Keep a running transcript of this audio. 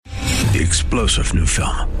the explosive new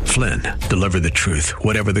film, Flynn, Deliver the Truth,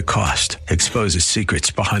 Whatever the Cost, exposes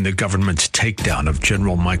secrets behind the government's takedown of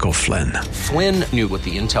General Michael Flynn. Flynn knew what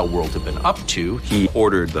the intel world had been up to. He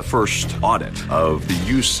ordered the first audit of the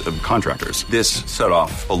use of contractors. This set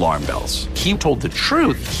off alarm bells. He told the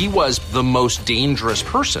truth. He was the most dangerous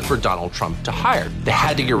person for Donald Trump to hire. They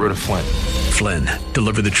had to get rid of Flynn. Flynn,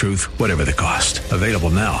 Deliver the Truth, Whatever the Cost. Available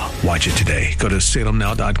now. Watch it today. Go to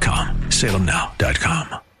salemnow.com.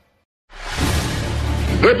 salemnow.com.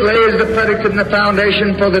 It lays the predicate and the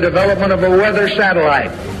foundation for the development of a weather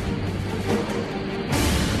satellite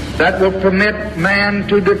that will permit man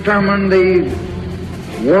to determine the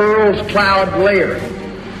world's cloud layer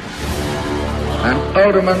and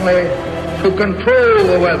ultimately to control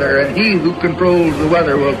the weather, and he who controls the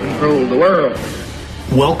weather will control the world.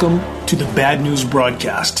 Welcome to the Bad News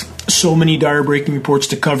Broadcast. So many dire breaking reports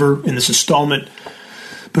to cover in this installment.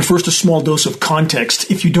 But first, a small dose of context.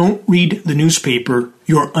 If you don't read the newspaper,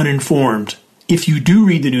 you're uninformed. If you do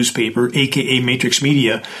read the newspaper, aka Matrix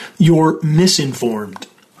Media, you're misinformed.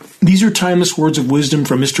 These are timeless words of wisdom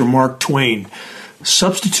from Mr. Mark Twain.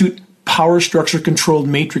 Substitute power structure controlled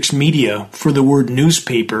Matrix Media for the word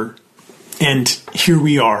newspaper, and here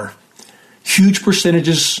we are. Huge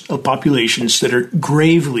percentages of populations that are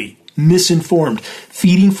gravely misinformed,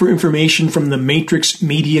 feeding for information from the Matrix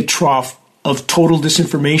Media trough of total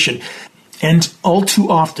disinformation, and all too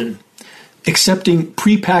often accepting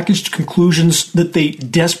prepackaged conclusions that they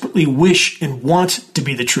desperately wish and want to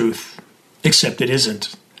be the truth, except it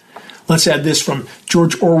isn't. Let's add this from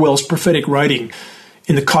George Orwell's prophetic writing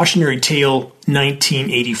in the cautionary tale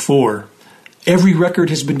 1984. Every record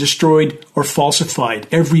has been destroyed or falsified,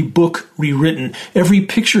 every book rewritten, every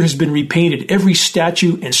picture has been repainted, every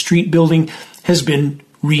statue and street building has been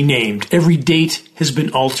renamed, every date has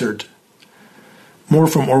been altered. More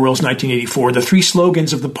from Orwell's 1984. The three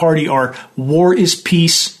slogans of the party are war is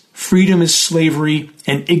peace, freedom is slavery,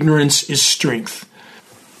 and ignorance is strength.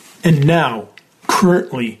 And now,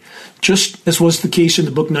 currently, just as was the case in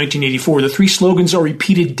the book 1984, the three slogans are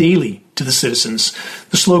repeated daily to the citizens.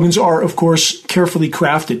 The slogans are, of course, carefully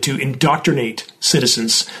crafted to indoctrinate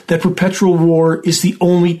citizens that perpetual war is the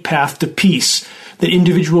only path to peace, that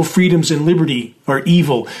individual freedoms and liberty are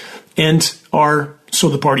evil, and are, so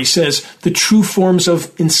the party says, the true forms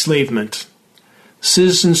of enslavement.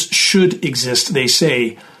 Citizens should exist, they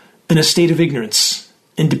say, in a state of ignorance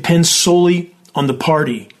and depend solely on the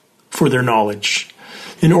party for their knowledge.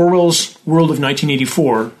 In Orwell's world of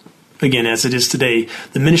 1984, again as it is today,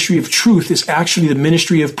 the Ministry of Truth is actually the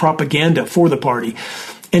Ministry of Propaganda for the party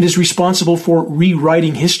and is responsible for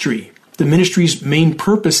rewriting history. The ministry's main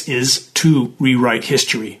purpose is to rewrite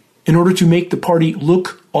history in order to make the party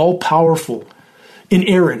look all-powerful,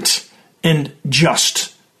 inerrant, and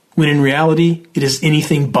just, when in reality it is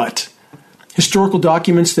anything but. Historical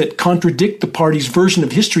documents that contradict the party's version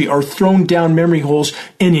of history are thrown down memory holes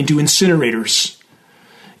and into incinerators.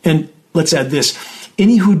 And let's add this.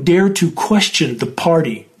 Any who dare to question the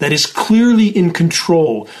party that is clearly in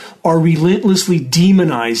control are relentlessly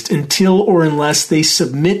demonized until or unless they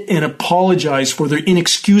submit and apologize for their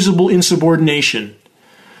inexcusable insubordination.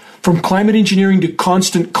 From climate engineering to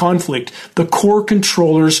constant conflict, the core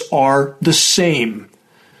controllers are the same.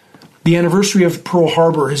 The anniversary of Pearl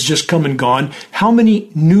Harbor has just come and gone. How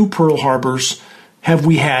many new Pearl Harbors have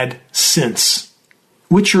we had since?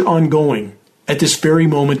 Which are ongoing at this very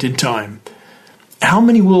moment in time? How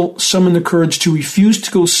many will summon the courage to refuse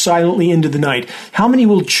to go silently into the night? How many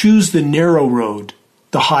will choose the narrow road,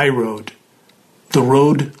 the high road, the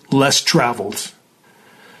road less traveled?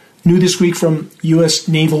 New this week from U.S.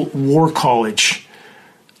 Naval War College.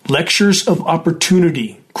 Lectures of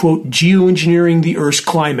Opportunity, quote, geoengineering the Earth's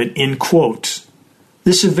climate, end quote.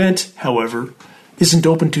 This event, however, isn't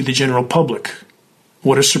open to the general public.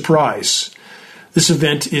 What a surprise. This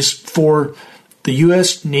event is for the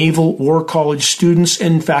U.S. Naval War College students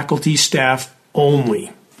and faculty staff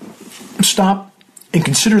only. Stop and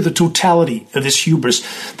consider the totality of this hubris.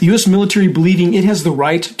 The U.S. military believing it has the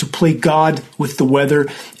right to play God with the weather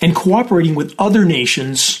and cooperating with other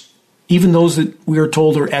nations, even those that we are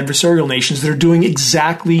told are adversarial nations, that are doing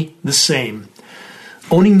exactly the same.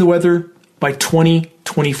 Owning the weather by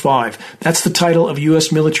 2025. That's the title of a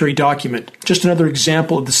U.S. military document. Just another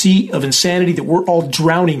example of the sea of insanity that we're all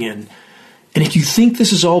drowning in. And if you think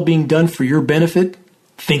this is all being done for your benefit,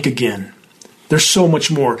 think again. There's so much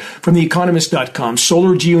more. From theeconomist.com,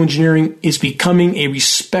 solar geoengineering is becoming a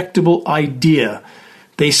respectable idea.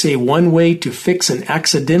 They say one way to fix an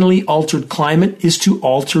accidentally altered climate is to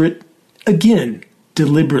alter it again,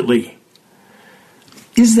 deliberately.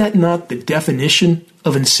 Is that not the definition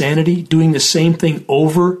of insanity? Doing the same thing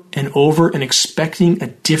over and over and expecting a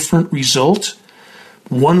different result?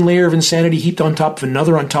 One layer of insanity heaped on top of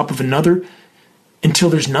another until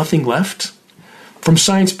there's nothing left? From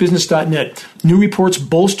ScienceBusiness.net, new reports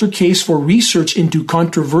bolster case for research into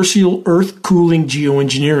controversial earth cooling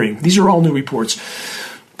geoengineering. These are all new reports.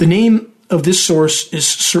 The name of this source is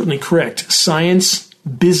certainly correct,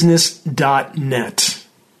 ScienceBusiness.net.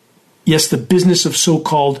 Yes, the business of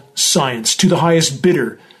so-called science, to the highest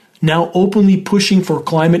bidder, now openly pushing for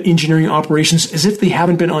climate engineering operations as if they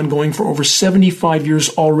haven't been ongoing for over 75 years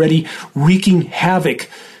already, wreaking havoc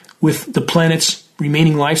with the planet's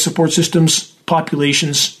remaining life support systems,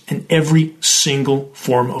 populations, and every single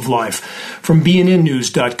form of life. From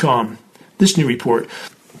BNNnews.com, this new report.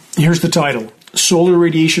 Here's the title: Solar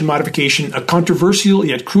Radiation Modification, a controversial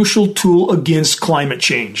yet crucial tool against climate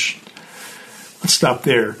change. Let's stop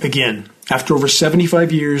there. Again, after over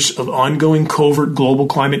 75 years of ongoing covert global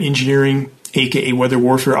climate engineering, aka weather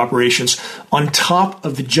warfare operations, on top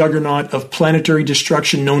of the juggernaut of planetary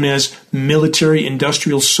destruction known as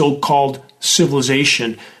military-industrial so-called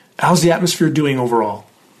civilization, how's the atmosphere doing overall?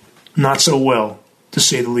 Not so well, to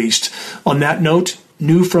say the least. On that note,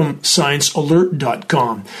 new from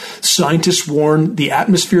ScienceAlert.com. Scientists warn the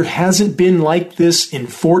atmosphere hasn't been like this in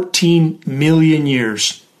 14 million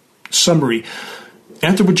years. Summary: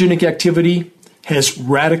 anthropogenic activity has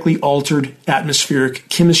radically altered atmospheric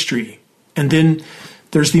chemistry. And then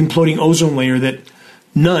there's the imploding ozone layer that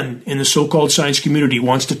none in the so-called science community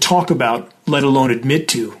wants to talk about, let alone admit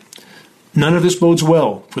to. None of this bodes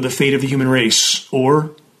well for the fate of the human race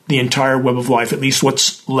or the entire web of life, at least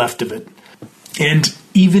what's left of it. And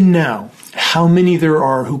even now, how many there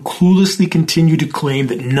are who cluelessly continue to claim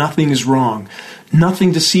that nothing is wrong.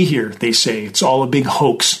 Nothing to see here, they say. It's all a big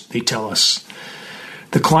hoax, they tell us.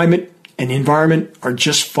 The climate and environment are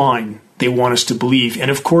just fine, they want us to believe.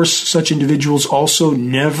 And of course, such individuals also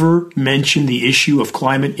never mention the issue of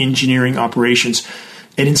climate engineering operations.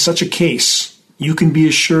 And in such a case, you can be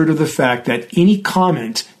assured of the fact that any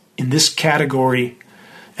comment in this category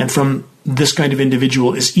and from this kind of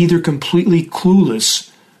individual is either completely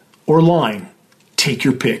clueless or lying. Take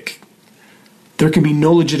your pick. There can be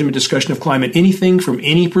no legitimate discussion of climate anything from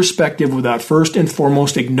any perspective without first and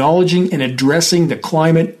foremost acknowledging and addressing the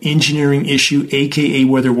climate engineering issue, aka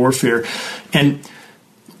weather warfare. And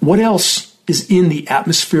what else is in the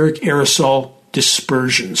atmospheric aerosol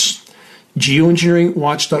dispersions?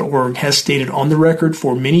 Geoengineeringwatch.org has stated on the record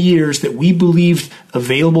for many years that we believed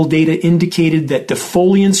available data indicated that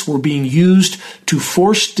defoliants were being used to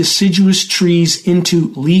force deciduous trees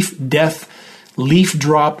into leaf death, leaf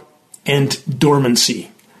drop, and dormancy.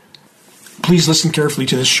 Please listen carefully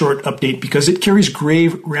to this short update because it carries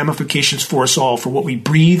grave ramifications for us all, for what we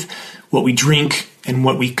breathe, what we drink, and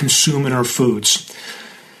what we consume in our foods.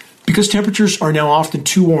 Because temperatures are now often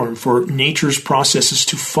too warm for nature's processes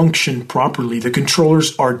to function properly, the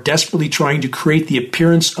controllers are desperately trying to create the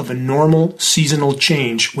appearance of a normal seasonal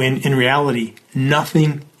change when, in reality,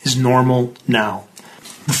 nothing is normal now.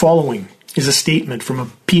 The following is a statement from a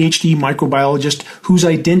PhD microbiologist whose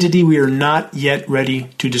identity we are not yet ready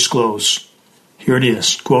to disclose. Here it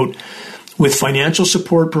is, quote, "With financial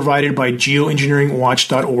support provided by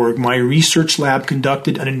geoengineeringwatch.org, my research lab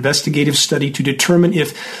conducted an investigative study to determine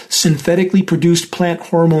if synthetically produced plant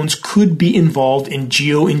hormones could be involved in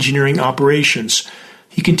geoengineering operations."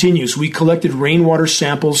 He continues, "We collected rainwater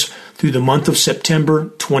samples through the month of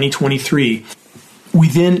September 2023. We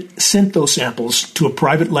then sent those samples to a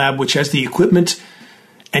private lab which has the equipment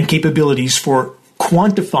and capabilities for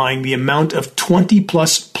quantifying the amount of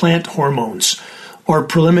 20-plus plant hormones. Our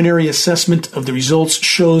preliminary assessment of the results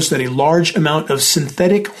shows that a large amount of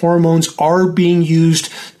synthetic hormones are being used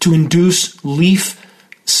to induce leaf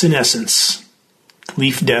senescence,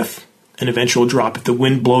 leaf death, and eventual drop if the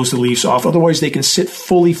wind blows the leaves off. Otherwise, they can sit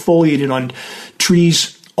fully foliated on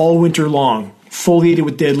trees all winter long. Foliated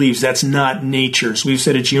with dead leaves. That's not nature. So we've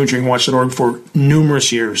said at geoengineeringwatch.org for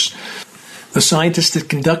numerous years. The scientist that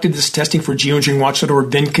conducted this testing for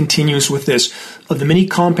geoengineeringwatch.org then continues with this. Of the many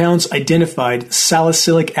compounds identified,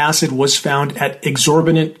 salicylic acid was found at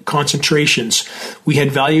exorbitant concentrations. We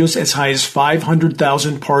had values as high as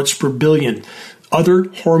 500,000 parts per billion. Other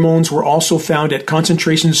hormones were also found at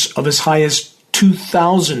concentrations of as high as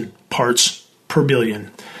 2,000 parts per billion.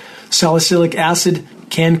 Salicylic acid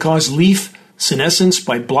can cause leaf senescence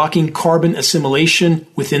by blocking carbon assimilation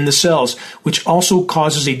within the cells, which also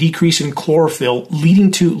causes a decrease in chlorophyll,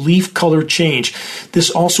 leading to leaf color change.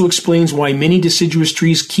 This also explains why many deciduous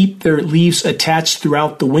trees keep their leaves attached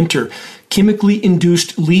throughout the winter. Chemically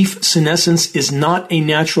induced leaf senescence is not a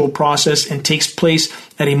natural process and takes place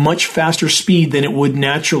at a much faster speed than it would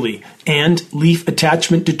naturally. And leaf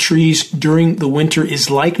attachment to trees during the winter is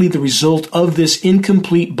likely the result of this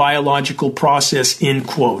incomplete biological process, end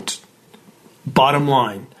quote. Bottom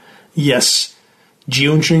line, yes,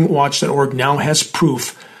 geoengineeringwatch.org now has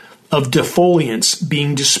proof of defoliants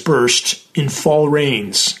being dispersed in fall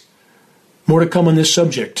rains. More to come on this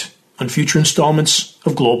subject on future installments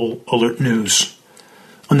of Global Alert News.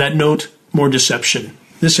 On that note, more deception.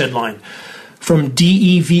 This headline from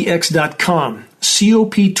DEVX.com.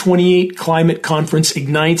 COP28 Climate Conference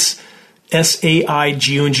ignites SAI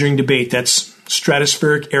geoengineering debate. That's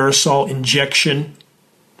stratospheric aerosol injection.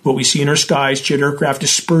 What we see in our skies, jet aircraft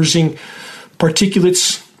dispersing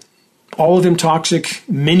particulates, all of them toxic,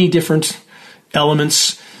 many different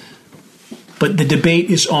elements. But the debate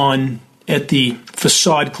is on at the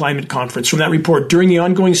Facade Climate Conference. From that report, during the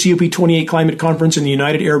ongoing COP28 Climate Conference in the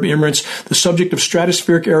United Arab Emirates, the subject of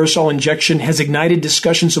stratospheric aerosol injection has ignited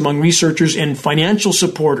discussions among researchers and financial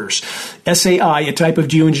supporters. SAI, a type of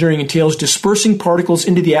geoengineering, entails dispersing particles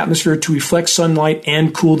into the atmosphere to reflect sunlight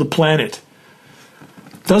and cool the planet.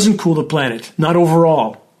 Doesn't cool the planet, not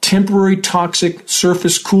overall. Temporary toxic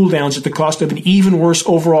surface cool downs at the cost of an even worse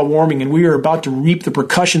overall warming, and we are about to reap the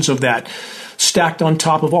repercussions of that, stacked on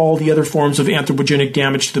top of all the other forms of anthropogenic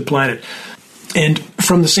damage to the planet. And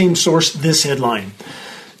from the same source, this headline: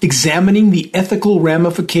 examining the ethical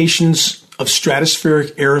ramifications of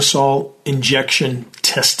stratospheric aerosol injection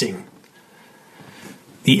testing.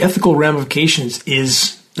 The ethical ramifications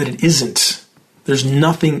is that it isn't. There's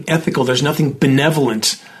nothing ethical, there's nothing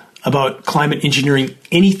benevolent about climate engineering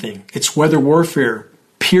anything. It's weather warfare,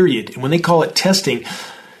 period. And when they call it testing,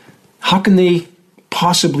 how can they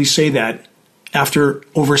possibly say that after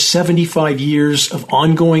over 75 years of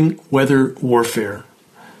ongoing weather warfare?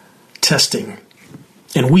 Testing.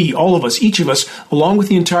 And we, all of us, each of us, along with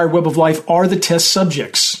the entire web of life, are the test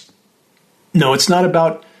subjects. No, it's not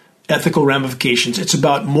about ethical ramifications. It's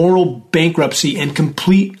about moral bankruptcy and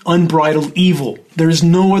complete unbridled evil. There is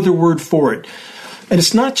no other word for it. And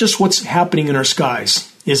it's not just what's happening in our skies,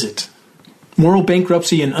 is it? Moral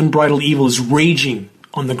bankruptcy and unbridled evil is raging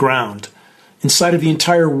on the ground inside of the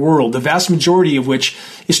entire world, the vast majority of which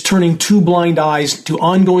is turning two blind eyes to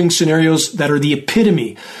ongoing scenarios that are the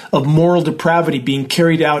epitome of moral depravity being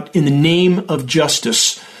carried out in the name of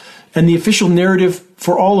justice. And the official narrative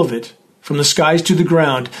for all of it, from the skies to the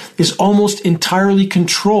ground, is almost entirely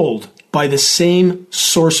controlled by the same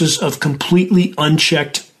sources of completely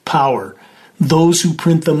unchecked power. Those who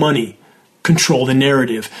print the money control the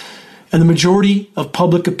narrative, and the majority of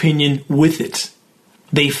public opinion with it.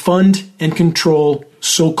 They fund and control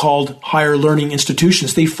so-called higher learning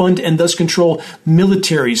institutions. They fund and thus control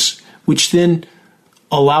militaries, which then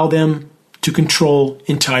allow them to control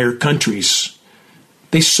entire countries.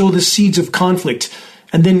 They sow the seeds of conflict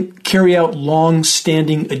and then carry out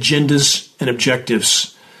long-standing agendas and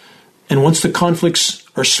objectives. And once the conflicts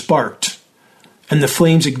are sparked and the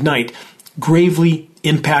flames ignite, gravely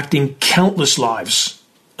impacting countless lives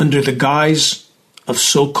under the guise of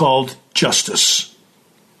so-called justice.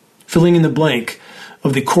 Filling in the blank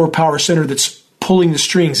of the core power center that's pulling the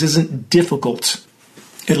strings isn't difficult,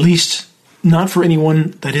 at least not for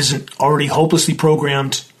anyone that isn't already hopelessly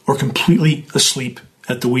programmed or completely asleep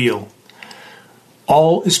at the wheel.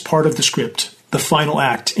 All is part of the script, the final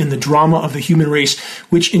act in the drama of the human race,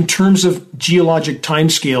 which in terms of geologic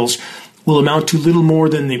timescales will amount to little more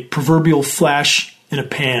than the proverbial flash in a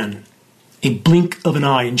pan, a blink of an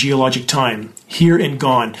eye in geologic time, here and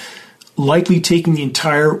gone, likely taking the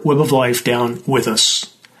entire web of life down with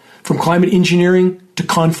us. From climate engineering to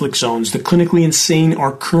conflict zones, the clinically insane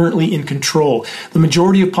are currently in control. The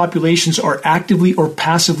majority of populations are actively or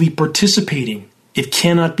passively participating. It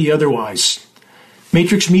cannot be otherwise.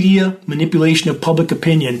 Matrix media manipulation of public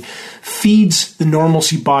opinion feeds the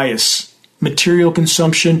normalcy bias, material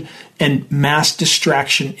consumption, and mass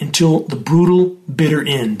distraction until the brutal, bitter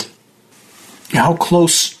end. How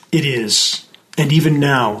close it is, and even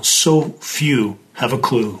now, so few have a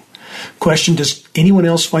clue. Question, does anyone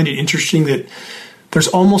else find it interesting that there's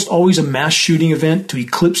almost always a mass shooting event to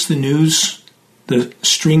eclipse the news the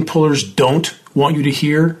string pullers don't want you to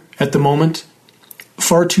hear at the moment?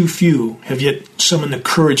 Far too few have yet summoned the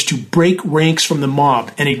courage to break ranks from the mob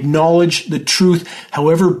and acknowledge the truth,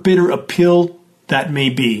 however bitter a pill that may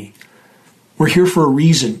be. We're here for a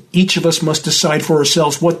reason. Each of us must decide for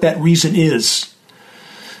ourselves what that reason is.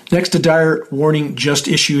 Next, a dire warning just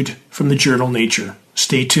issued from the journal Nature.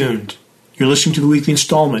 Stay tuned. You're listening to the weekly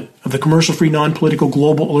installment of the commercial-free, non-political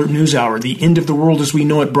Global Alert News Hour, the end of the world as we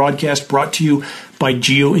know it broadcast, brought to you by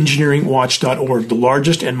geoengineeringwatch.org, the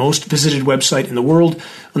largest and most visited website in the world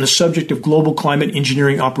on the subject of global climate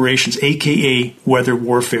engineering operations, aka weather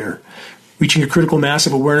warfare. Reaching a critical mass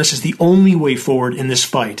of awareness is the only way forward in this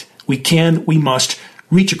fight. We must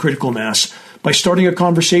reach a critical mass by starting a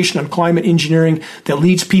conversation on climate engineering that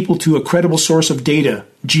leads people to a credible source of data.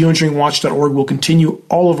 Geoengineeringwatch.org will continue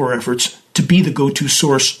all of our efforts to be the go-to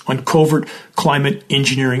source on covert climate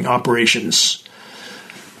engineering operations.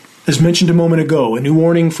 As mentioned a moment ago, a new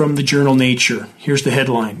warning from the journal Nature. Here's the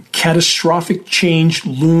headline. Catastrophic change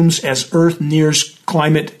looms as Earth nears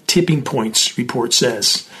climate tipping points, report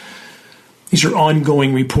says. These are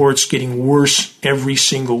ongoing reports getting worse every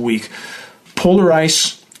single week. Polar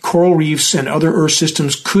ice, coral reefs, and other Earth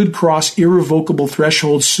systems could cross irrevocable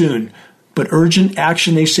thresholds soon, but urgent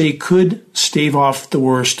action, they say, could stave off the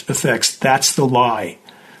worst effects. That's the lie.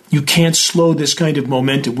 You can't slow this kind of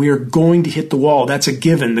momentum. We are going to hit the wall. That's a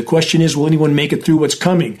given. The question is, will anyone make it through what's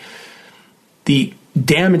coming? The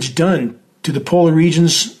damage done to the polar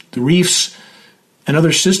regions, the reefs, and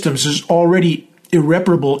other systems is already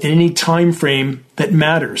irreparable in any time frame that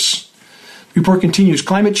matters. The report continues,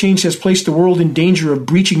 climate change has placed the world in danger of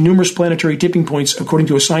breaching numerous planetary tipping points, according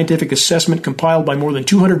to a scientific assessment compiled by more than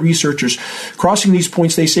 200 researchers. Crossing these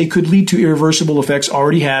points, they say, could lead to irreversible effects,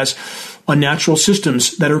 already has, on natural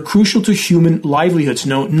systems that are crucial to human livelihoods.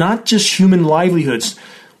 No, not just human livelihoods.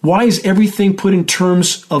 Why is everything put in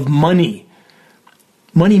terms of money?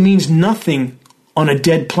 Money means nothing on a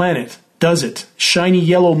dead planet, does it? Shiny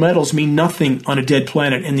yellow metals mean nothing on a dead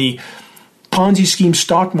planet, and the Ponzi scheme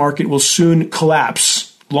stock market will soon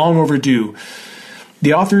collapse. Long overdue.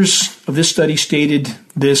 The authors of this study stated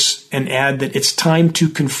this and add that it's time to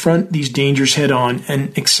confront these dangers head on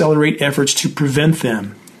and accelerate efforts to prevent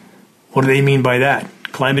them. What do they mean by that?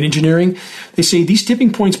 Climate engineering? They say these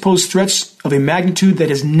tipping points pose threats of a magnitude that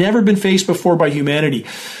has never been faced before by humanity.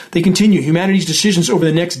 They continue, humanity's decisions over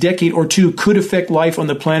the next decade or two could affect life on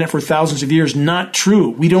the planet for thousands of years. Not true.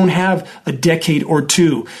 We don't have a decade or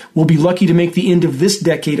two. We'll be lucky to make the end of this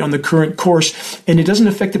decade on the current course, and it doesn't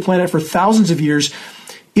affect the planet for thousands of years.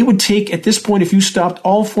 It would take, at this point, if you stopped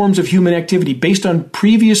all forms of human activity based on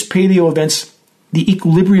previous paleo events, the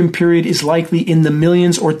equilibrium period is likely in the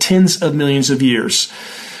millions or tens of millions of years.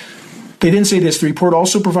 They then say this, the report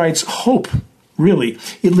also provides hope, really.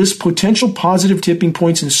 It lists potential positive tipping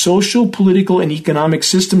points in social, political, and economic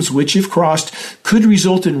systems which, if crossed, could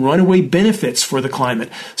result in runaway benefits for the climate.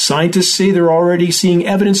 Scientists say they're already seeing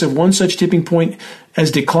evidence of one such tipping point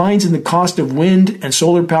as declines in the cost of wind and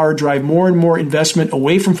solar power drive more and more investment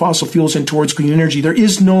away from fossil fuels and towards clean energy. There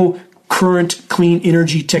is no current clean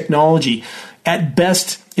energy technology. At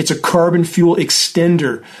best, it's a carbon fuel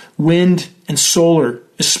extender. Wind and solar,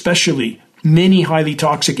 especially, many highly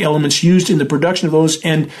toxic elements used in the production of those,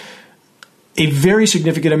 and a very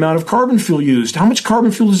significant amount of carbon fuel used. How much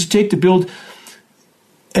carbon fuel does it take to build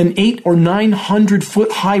an 800 or 900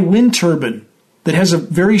 foot high wind turbine that has a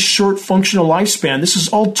very short functional lifespan? This is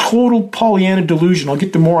all total Pollyanna delusion. I'll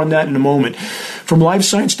get to more on that in a moment. From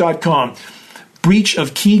livescience.com. Breach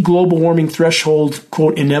of key global warming threshold,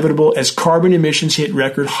 quote, inevitable as carbon emissions hit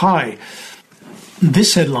record high.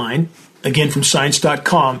 This headline, again from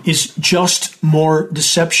science.com, is just more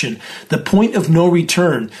deception. The point of no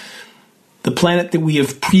return, the planet that we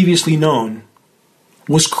have previously known,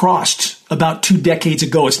 was crossed about 2 decades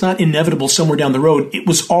ago. It's not inevitable somewhere down the road. It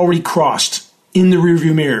was already crossed in the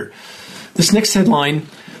rearview mirror. This next headline,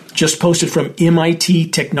 just posted from MIT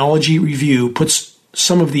Technology Review, puts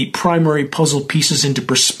some of the primary puzzle pieces into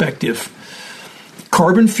perspective.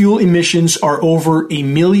 Carbon fuel emissions are over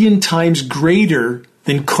 1 million times greater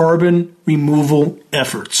than carbon removal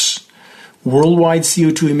efforts. Worldwide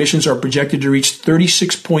CO2 emissions are projected to reach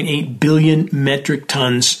 36.8 billion metric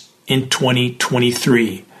tons in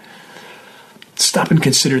 2023. Stop and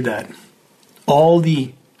consider that. All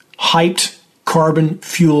the hyped carbon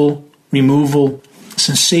fuel removal,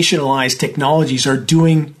 sensationalized technologies are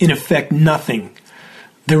doing, in effect, nothing.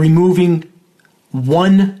 They're removing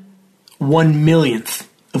 1/1,000,000th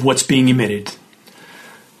of what's being emitted.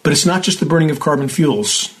 But it's not just the burning of carbon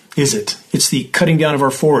fuels, is it? It's the cutting down of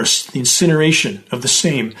our forests, the incineration of the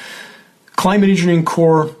same. Climate engineering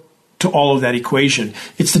core to all of that equation.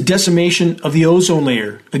 It's the decimation of the ozone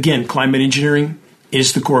layer. Again, climate engineering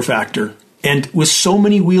is the core factor. And with so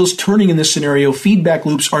many wheels turning in this scenario, feedback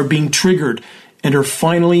loops are being triggered and are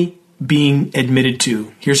finally being admitted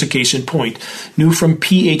to. Here's a case in point. New from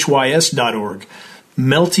phys.org.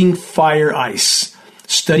 Melting fire ice.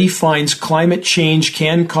 Study finds climate change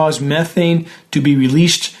can cause methane to be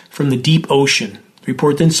released from the deep ocean. The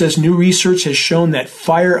report then says new research has shown that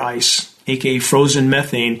fire ice, aka frozen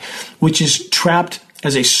methane, which is trapped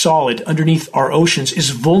as a solid underneath our oceans, is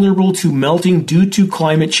vulnerable to melting due to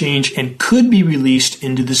climate change and could be released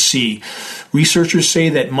into the sea. Researchers say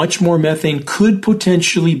that much more methane could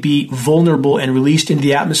potentially be vulnerable and released into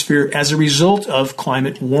the atmosphere as a result of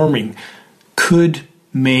climate warming. Could,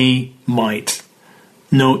 may, might.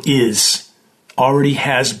 No, is. Already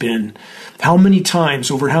has been. How many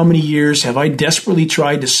times, over how many years, have I desperately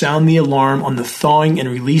tried to sound the alarm on the thawing and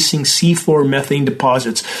releasing seafloor methane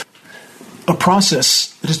deposits? A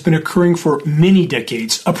process that has been occurring for many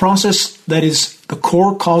decades, a process that is the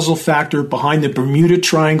core causal factor behind the Bermuda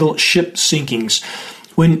Triangle ship sinkings.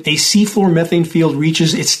 When a seafloor methane field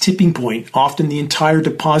reaches its tipping point, often the entire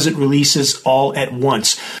deposit releases all at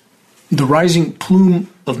once. The rising plume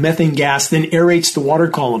of methane gas then aerates the water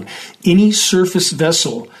column. Any surface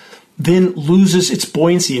vessel then loses its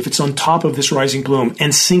buoyancy if it's on top of this rising plume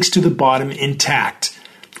and sinks to the bottom intact.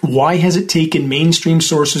 Why has it taken mainstream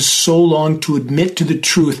sources so long to admit to the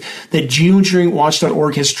truth that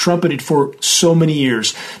geoengineeringwatch.org has trumpeted for so many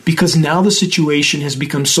years? Because now the situation has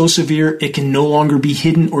become so severe it can no longer be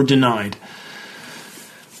hidden or denied.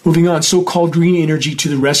 Moving on, so-called green energy to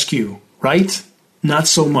the rescue, right? Not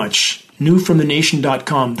so much. New from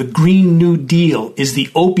thenation.com, the Green New Deal is the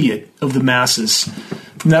opiate of the masses.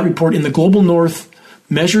 From that report, in the global north,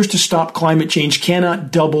 measures to stop climate change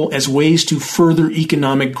cannot double as ways to further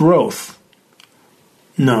economic growth.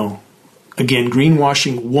 No. Again,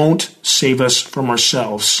 greenwashing won't save us from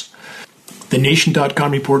ourselves. The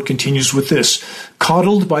Nation.com report continues with this.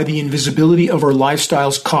 Coddled by the invisibility of our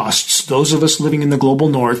lifestyle's costs, those of us living in the global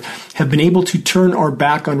north have been able to turn our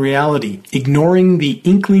back on reality, ignoring the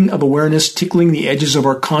inkling of awareness tickling the edges of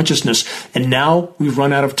our consciousness, and now we've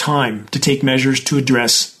run out of time to take measures to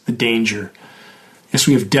address the danger. Yes,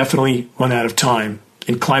 we have definitely run out of time,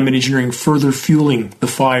 and climate engineering further fueling the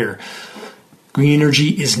fire. Green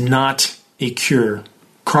energy is not a cure.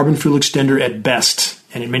 Carbon fuel extender at best,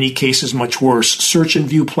 and in many cases much worse. Search and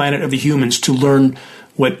view Planet of the Humans to learn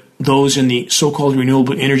what those in the so-called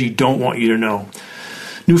renewable energy don't want you to know.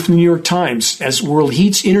 New from the New York Times, as world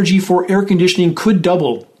heats, energy for air conditioning could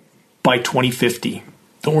double by 2050.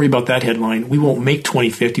 Don't worry about that headline. We won't make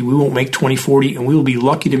 2050, we won't make 2040, and we will be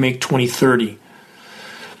lucky to make 2030.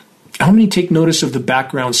 How many take notice of the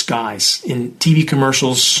background skies in TV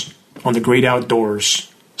commercials on the great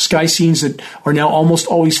outdoors? Sky scenes that are now almost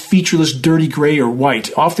always featureless dirty gray or white,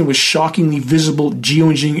 often with shockingly visible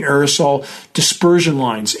geoengineering aerosol dispersion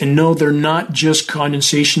lines. And no, they're not just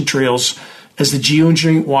condensation trails, as the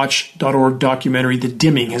geoengineeringwatch.org documentary The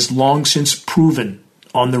Dimming has long since proven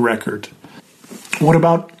on the record. What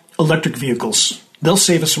about electric vehicles? They'll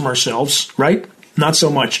save us from ourselves, right? Not so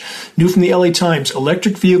much. New from the LA Times,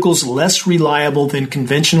 electric vehicles less reliable than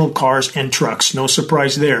conventional cars and trucks. No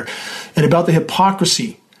surprise there. And about the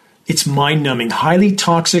hypocrisy, it's mind-numbing, highly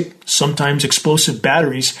toxic, sometimes explosive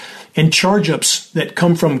batteries and charge-ups that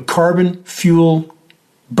come from carbon fuel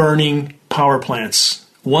burning power plants.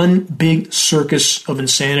 One big circus of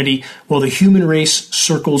insanity while the human race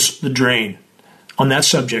circles the drain. On that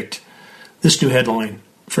subject, this new headline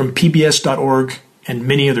from PBS.org and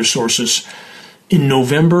many other sources. In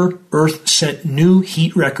November, Earth set new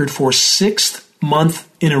heat record for 6th month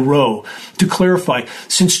in a row. To clarify,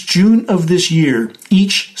 since June of this year,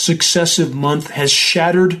 each successive month has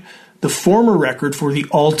shattered the former record for the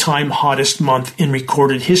all-time hottest month in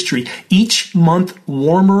recorded history. Each month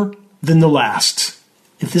warmer than the last.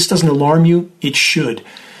 If this doesn't alarm you, it should.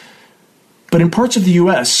 But in parts of the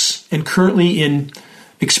U.S. and currently in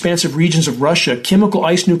expansive regions of Russia, chemical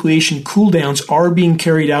ice nucleation cooldowns are being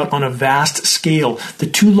carried out on a vast scale. The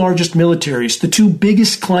two largest militaries, the two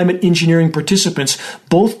biggest climate engineering participants,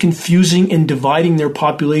 both confusing and dividing their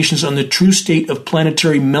populations on the true state of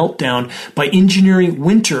planetary meltdown by engineering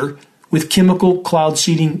winter with chemical cloud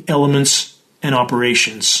seeding elements and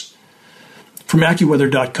operations. From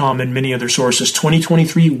AccuWeather.com and many other sources,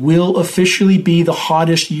 2023 will officially be the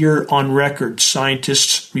hottest year on record,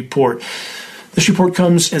 scientists report. This report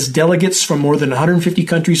comes as delegates from more than 150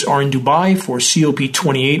 countries are in Dubai for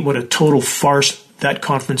COP28. What a total farce that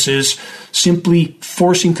conference is. Simply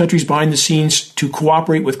forcing countries behind the scenes to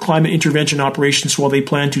cooperate with climate intervention operations while they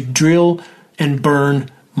plan to drill and burn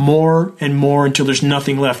more and more until there's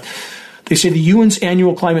nothing left. They say the UN's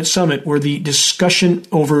annual climate summit, where the discussion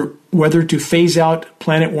over whether to phase out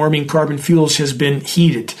planet-warming carbon fuels has been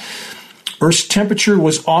heated. Earth's temperature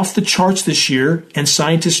was off the charts this year, and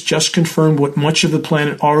scientists just confirmed what much of the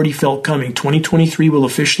planet already felt coming. 2023 will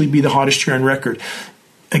officially be the hottest year on record.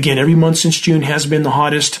 Again, every month since June has been the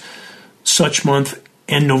hottest such month,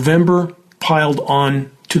 and November piled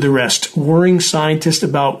on to the rest, worrying scientists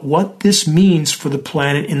about what this means for the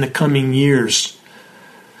planet in the coming years.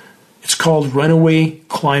 It's called runaway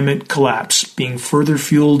climate collapse, being further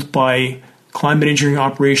fueled by climate engineering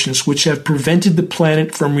operations which have prevented the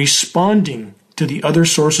planet from responding to the other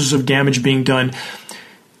sources of damage being done.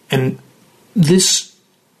 And this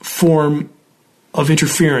form of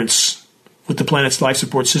interference with the planet's life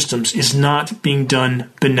support systems is not being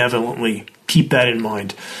done benevolently. Keep that in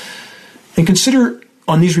mind. And consider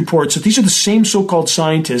on these reports that these are the same so-called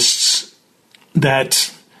scientists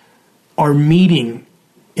that are meeting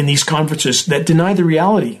in these conferences that deny the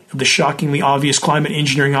reality of the shockingly obvious climate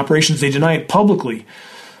engineering operations. They deny it publicly.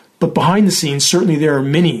 But behind the scenes, certainly there are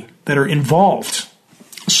many that are involved.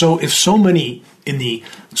 So if so many in the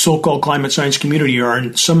so-called climate science community are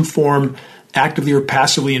in some form actively or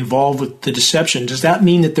passively involved with the deception, does that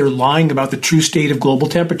mean that they're lying about the true state of global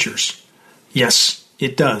temperatures? Yes,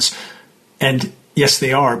 it does. And yes,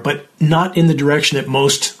 they are, but not in the direction that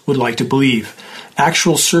most would like to believe.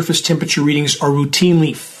 Actual surface temperature readings are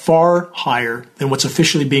routinely far higher than what's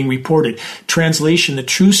officially being reported. Translation, the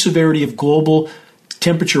true severity of global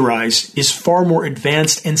temperature rise is far more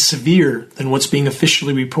advanced and severe than what's being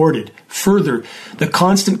officially reported. Further, the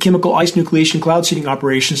constant chemical ice nucleation cloud seeding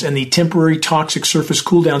operations and the temporary toxic surface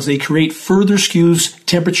cooldowns they create further skews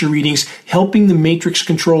temperature readings, helping the matrix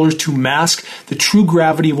controllers to mask the true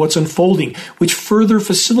gravity of what's unfolding, which further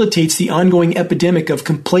facilitates the ongoing epidemic of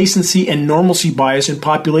complacency and normalcy bias in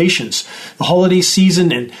populations. The holiday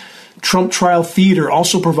season and Trump trial theater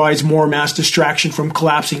also provides more mass distraction from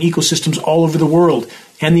collapsing ecosystems all over the world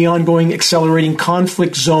and the ongoing accelerating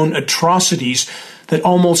conflict zone atrocities that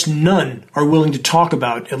almost none are willing to talk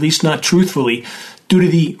about, at least not truthfully, due to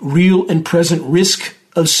the real and present risk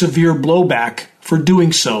of severe blowback for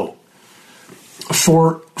doing so.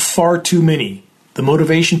 For far too many, the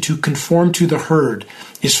motivation to conform to the herd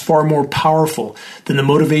is far more powerful than the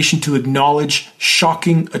motivation to acknowledge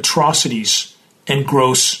shocking atrocities and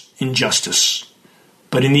gross injustice.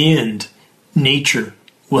 But in the end, nature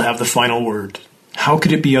will have the final word. How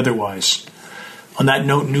could it be otherwise? On that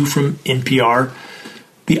note, new from NPR,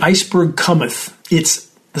 the iceberg cometh.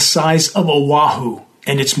 It's the size of Oahu,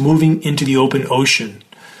 and it's moving into the open ocean.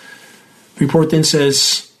 The report then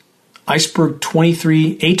says, iceberg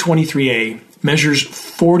A23A measures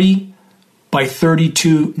 40 by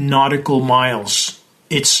 32 nautical miles.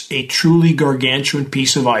 It's a truly gargantuan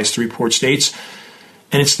piece of ice, the report states,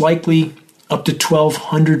 and it's likely up to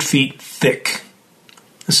 1,200 feet thick.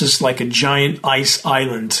 This is like a giant ice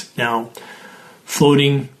island now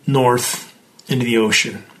floating north into the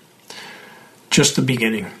ocean. Just the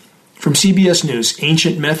beginning. From CBS News,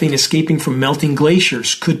 ancient methane escaping from melting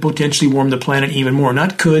glaciers could potentially warm the planet even more.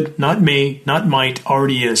 Not could, not may, not might,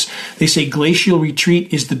 already is. They say glacial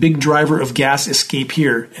retreat is the big driver of gas escape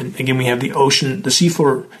here. And again, we have the ocean, the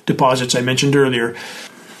seafloor deposits I mentioned earlier.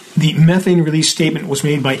 The methane release statement was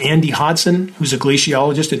made by Andy Hodson, who's a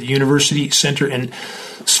glaciologist at the University Center in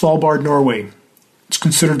Svalbard, Norway. It's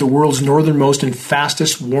considered the world's northernmost and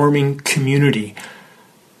fastest warming community.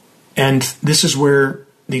 And this is where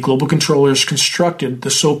the global controllers constructed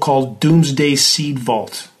the so-called Doomsday Seed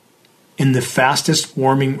Vault in the fastest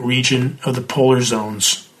warming region of the polar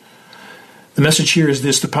zones. The message here is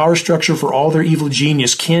this: the power structure, for all their evil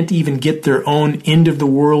genius, can't even get their own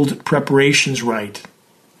end-of-the-world preparations right.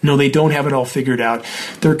 No, they don't have it all figured out.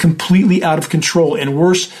 They're completely out of control. And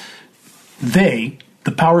worse, the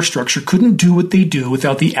power structure, couldn't do what they do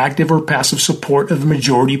without the active or passive support of the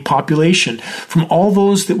majority population. From all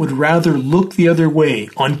those that would rather look the other way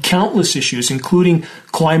on countless issues, including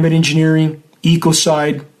climate engineering,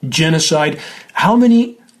 ecocide, genocide, how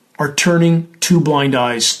many are turning two blind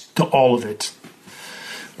eyes to all of it?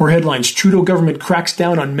 More headlines. Trudeau government cracks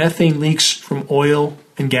down on methane leaks from oil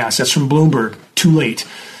and gas. That's from Bloomberg. Too late.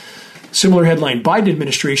 Similar headline, Biden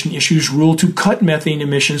administration issues rule to cut methane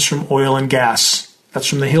emissions from oil and gas. That's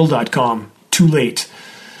from thehill.com. Too late.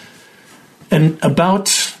 And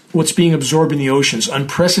about what's being absorbed in the oceans,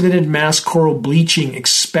 unprecedented mass coral bleaching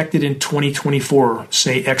expected in 2024,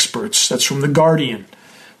 say experts. That's from The Guardian.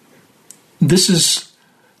 This is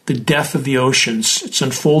the death of the oceans. It's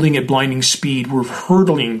unfolding at blinding speed. We're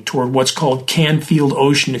hurtling toward what's called Canfield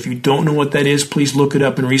Ocean. If you don't know what that is, please look it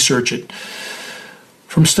up and research it.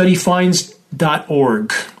 From studyfinds.org,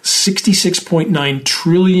 66.9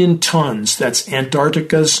 trillion tons, that's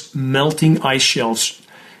Antarctica's melting ice shelves.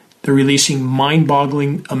 They're releasing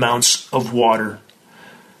mind-boggling amounts of water.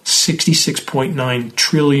 66.9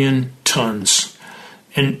 trillion tons.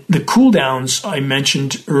 And the cool downs I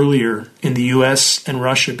mentioned earlier in the US and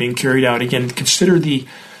Russia being carried out, again, consider the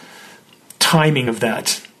timing of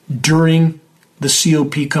that during the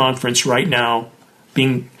COP conference right now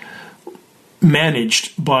being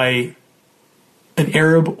managed by an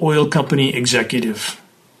Arab oil company executive.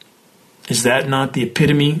 Is that not the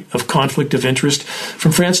epitome of conflict of interest?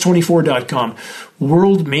 From France24.com,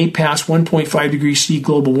 world may pass 1.5 degrees C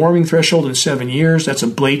global warming threshold in 7 years. That's a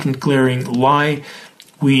blatant, glaring lie.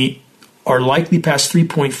 We are likely past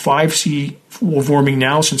 3.5 C warming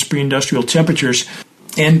now since pre-industrial temperatures.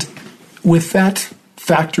 And with that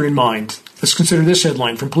factor in mind, let's consider this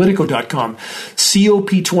headline from Politico.com.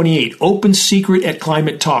 COP28, open secret at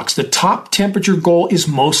climate talks. The top temperature goal is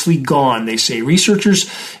mostly gone, they say. Researchers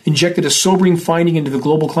injected a sobering finding into the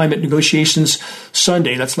global climate negotiations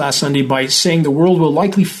Sunday, that's last Sunday, by saying the world will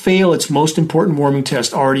likely fail its most important warming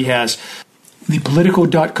test, already has. The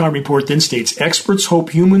Politico.com report then states, experts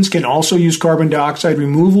hope humans can also use carbon dioxide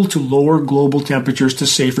removal to lower global temperatures to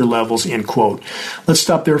safer levels, end quote. Let's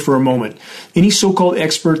stop there for a moment. Any so-called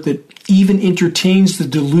expert that even entertains the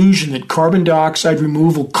delusion that carbon dioxide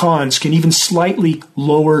removal cons can even slightly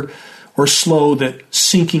lower or slow the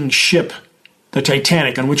sinking ship, the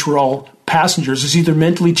Titanic, on which we're all passengers, is either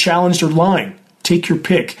mentally challenged or lying. Take your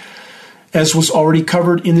pick. As was already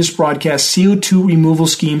covered in this broadcast, CO2 removal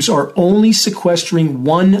schemes are only sequestering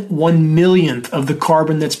 1/1,000,000th of the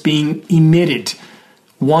carbon that's being emitted.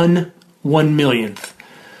 1/1,000,000th.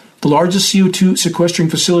 The largest CO2 sequestering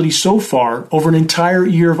facility so far, over an entire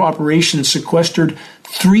year of operation, sequestered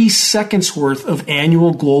 3 seconds worth of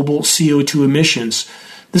annual global CO2 emissions.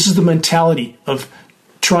 This is the mentality of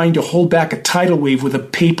trying to hold back a tidal wave with a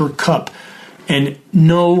paper cup. And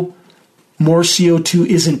no, more CO2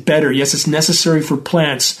 isn't better. Yes, it's necessary for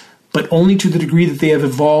plants, but only to the degree that they have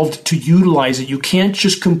evolved to utilize it. You can't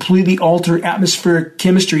just completely alter atmospheric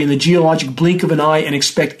chemistry in the geologic blink of an eye and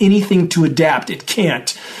expect anything to adapt. It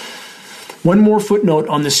can't. One more footnote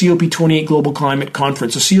on the COP28 Global Climate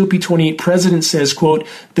Conference. The COP28 president says, quote,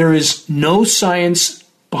 there is no science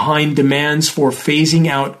behind demands for phasing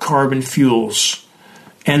out carbon fuels,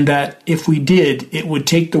 and that if we did, it would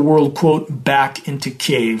take the world, quote, back into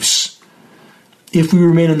caves. If we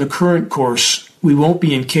remain on the current course, we won't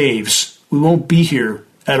be in caves. We won't be here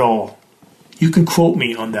at all. You can quote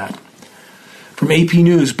me on that. From AP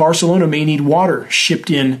News, Barcelona may need water shipped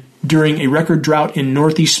in during a record drought in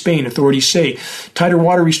northeast Spain, authorities say. Tighter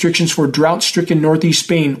water restrictions for drought-stricken northeast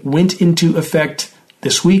Spain went into effect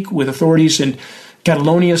this week, with authorities in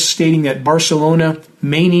Catalonia stating that Barcelona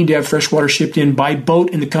may need to have fresh water shipped in by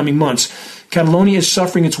boat in the coming months. Catalonia is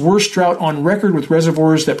suffering its worst drought on record, with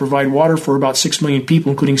reservoirs that provide water for about 6 million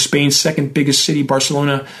people, including Spain's second biggest city,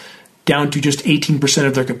 Barcelona, down to just 18%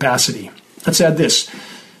 of their capacity. Let's add this.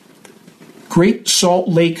 Great Salt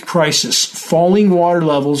Lake crisis. Falling water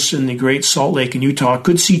levels in the Great Salt Lake in Utah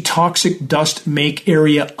could see toxic dust make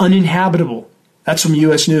area uninhabitable. That's from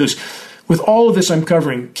U.S. News. With all of this I'm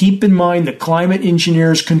covering, keep in mind that climate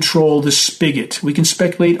engineers control the spigot. We can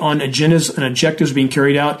speculate on agendas and objectives being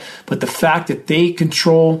carried out, but the fact that they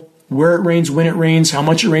control where it rains, when it rains, how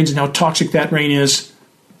much it rains, and how toxic that rain is,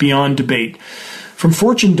 beyond debate. From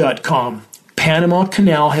Fortune.com, Panama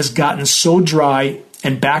Canal has gotten so dry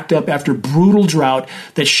and backed up after brutal drought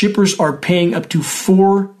that shippers are paying up to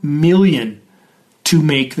 $4 million to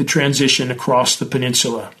make the transition across the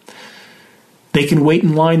peninsula. They can wait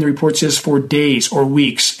in line, the report says, for days or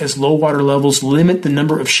weeks as low water levels limit the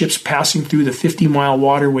number of ships passing through the 50-mile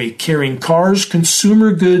waterway carrying cars,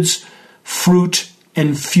 consumer goods, fruit,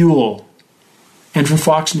 and fuel. And from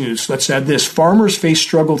Fox News, let's add this. Farmers face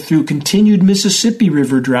struggle through continued Mississippi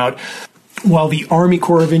River drought while the Army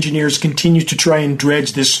Corps of Engineers continues to try and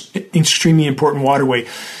dredge this extremely important waterway.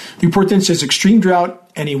 The report then says extreme drought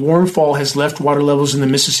and a warm fall has left water levels in the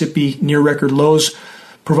Mississippi near record lows,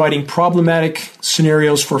 providing problematic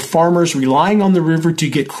scenarios for farmers relying on the river to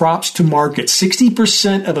get crops to market.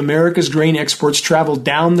 60% of America's grain exports travel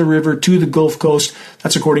down the river to the Gulf Coast.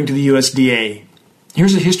 That's according to the USDA.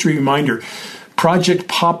 Here's a history reminder. Project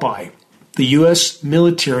Popeye. The U.S.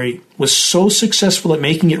 military was so successful at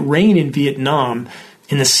making it rain in Vietnam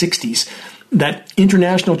in the 60s that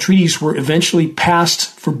international treaties were eventually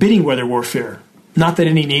passed forbidding weather warfare. Not that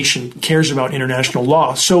any nation cares about international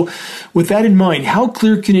law. So with that in mind, how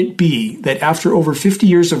clear can it be that after over 50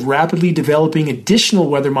 years of rapidly developing additional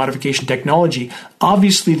weather modification technology,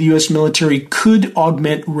 obviously the U.S. military could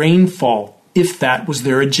augment rainfall if that was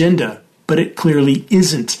their agenda, but it clearly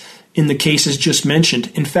isn't in the cases just mentioned.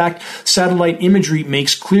 In fact, satellite imagery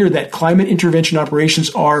makes clear that climate intervention operations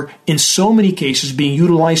are, in so many cases, being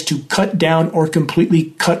utilized to cut down or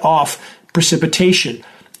completely cut off precipitation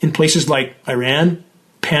in places like Iran,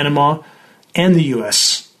 Panama, and the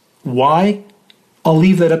U.S. Why? I'll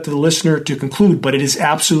leave that up to the listener to conclude, but it is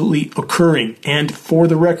absolutely occurring. And for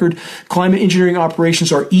the record, climate engineering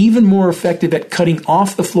operations are even more effective at cutting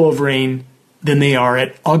off the flow of rain than they are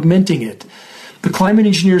at augmenting it. The climate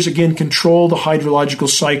engineers, again, control the hydrological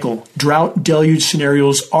cycle. Drought deluge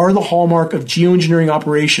scenarios are the hallmark of geoengineering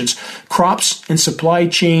operations. Crops and supply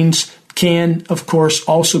chains can, of course,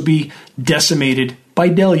 also be decimated by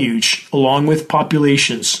deluge, along with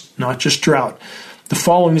populations, not just drought. The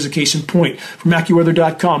following is a case in point. From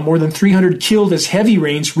AccuWeather.com, more than 300 killed as heavy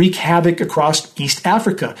rains wreak havoc across East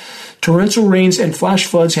Africa. Torrential rains and flash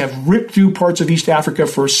floods have ripped through parts of East Africa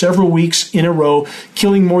for several weeks in a row,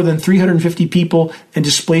 killing more than 350 people and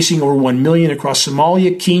displacing over 1 million across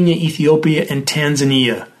Somalia, Kenya, Ethiopia, and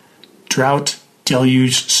Tanzania. Drought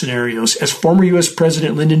deluge scenarios. As former U.S.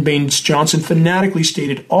 President Lyndon Baines Johnson fanatically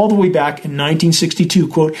stated all the way back in 1962,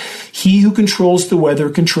 quote, "He who controls the weather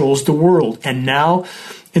controls the world." And now,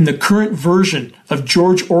 in the current version of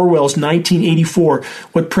George Orwell's 1984,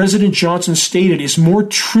 what President Johnson stated is more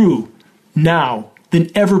true now than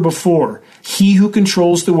ever before. He who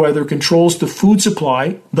controls the weather controls the food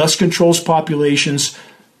supply, thus controls populations,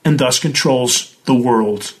 and thus controls the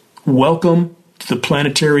world. Welcome to the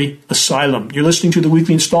planetary asylum. You're listening to the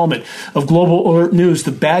weekly installment of Global Alert News,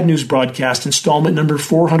 the Bad News Broadcast, installment number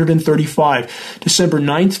 435, December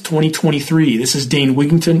 9th, 2023. This is Dane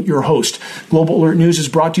Wigington, your host. Global Alert News is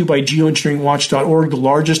brought to you by geoengineeringwatch.org, the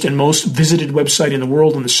largest and most visited website in the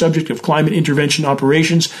world on the subject of climate intervention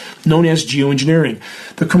operations, known as geoengineering.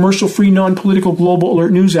 The commercial-free, non-political Global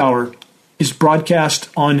Alert News Hour is broadcast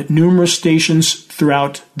on numerous stations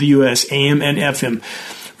throughout the U.S., AM and FM.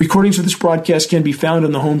 Recordings of this broadcast can be found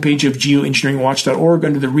on the homepage of geoengineeringwatch.org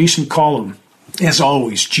under the recent column. As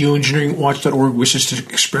always, geoengineeringwatch.org wishes to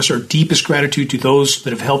express our deepest gratitude to those that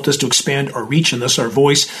have helped us to expand our reach and thus our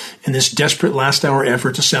voice in this desperate last-hour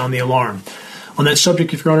effort to sound the alarm. On that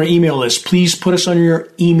subject, if you're on our email list, please put us on your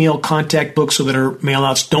email contact book so that our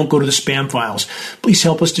mailouts don't go to the spam files. Please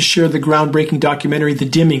help us to share the groundbreaking documentary, The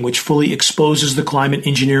Dimming, which fully exposes the climate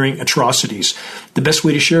engineering atrocities. The best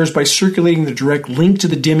way to share is by circulating the direct link to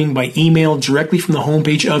The Dimming by email directly from the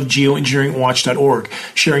homepage of geoengineeringwatch.org.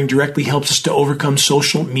 Sharing directly helps us to overcome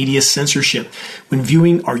social media censorship. When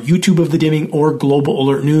viewing our YouTube of The Dimming or Global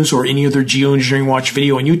Alert News or any other Geoengineering Watch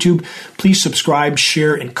video on YouTube, please subscribe,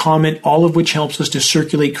 share, and comment, all of which helps us to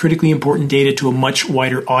circulate critically important data to a much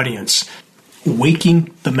wider audience.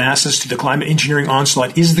 Waking the masses to the climate engineering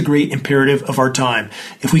onslaught is the great imperative of our time.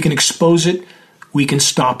 If we can expose it, we can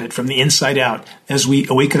stop it from the inside out as we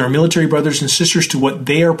awaken our military brothers and sisters to what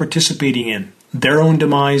they are participating in, their own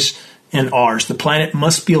demise and ours. The planet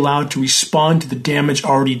must be allowed to respond to the damage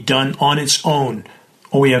already done on its own,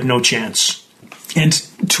 or we have no chance. And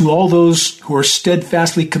to all those who are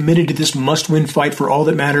steadfastly committed to this must-win fight for all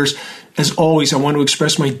that matters, as always, I want to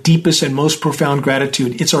express my deepest and most profound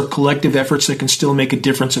gratitude. It's our collective efforts that can still make a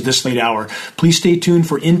difference at this late hour. Please stay tuned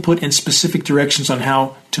for input and specific directions on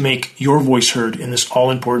how to make your voice heard in this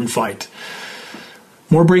all-important fight.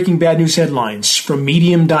 More breaking bad news headlines from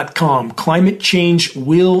Medium.com. Climate change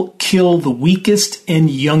will kill the weakest and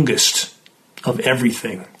youngest of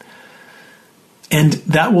everything. And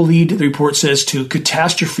that will lead, the report says, to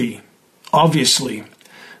catastrophe, obviously.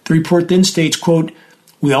 The report then states, quote,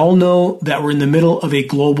 "We all know that we're in the middle of a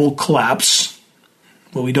global collapse."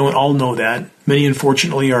 Well, we don't all know that. Many,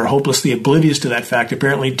 unfortunately, are hopelessly oblivious to that fact,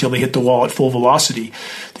 apparently, until they hit the wall at full velocity.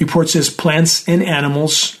 The report says plants and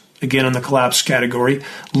animals, again on the collapse category,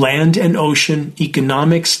 land and ocean,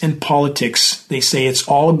 economics and politics. They say it's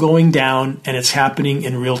all going down and it's happening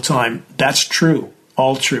in real time. That's true.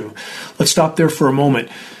 All true. Let's stop there for a moment,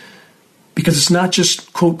 because it's not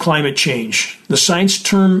just, quote, climate change. The science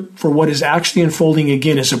term for what is actually unfolding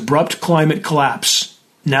again is abrupt climate collapse.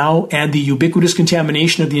 Now add the ubiquitous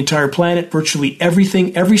contamination of the entire planet, virtually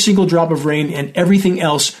everything, every single drop of rain, and everything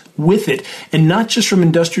else with it, and not just from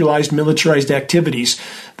industrialized, militarized activities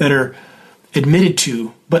that are admitted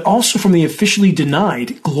to, but also from the officially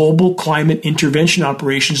denied global climate intervention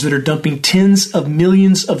operations that are dumping tens of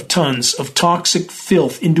millions of tons of toxic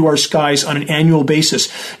filth into our skies on an annual basis.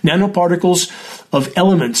 Nanoparticles of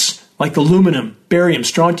elements like aluminum, barium,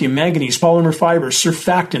 strontium, manganese, polymer fibers,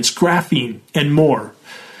 surfactants, graphene, and more.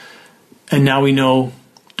 And now we know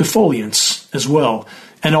defoliants as well.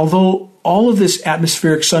 And although all of this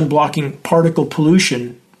atmospheric sun-blocking particle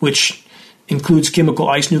pollution, which includes chemical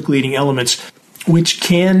ice nucleating elements, which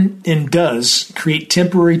can and does create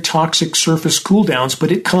temporary toxic surface cooldowns,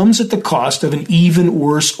 but it comes at the cost of an even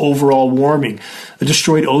worse overall warming. A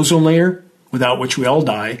destroyed ozone layer, without which we all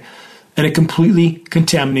die, and a completely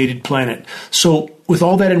contaminated planet. So with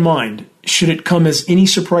all that in mind, should it come as any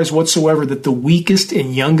surprise whatsoever that the weakest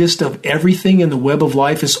and youngest of everything in the web of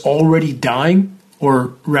life is already dying,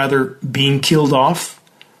 or rather being killed off?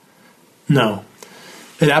 No.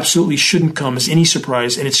 It absolutely shouldn't come as any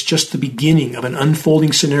surprise, and it's just the beginning of an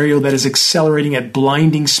unfolding scenario that is accelerating at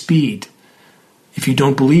blinding speed. If you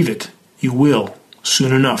don't believe it, you will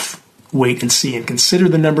soon enough. Wait and see, and consider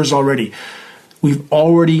the numbers already. We've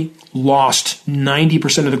already lost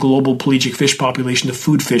 90% of the global pelagic fish population to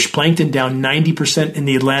food fish. Plankton down 90% in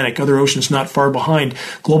the Atlantic, other oceans not far behind.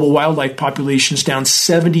 Global wildlife populations down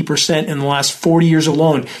 70% in the last 40 years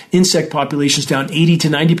alone. Insect populations down 80 to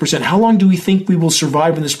 90%. How long do we think we will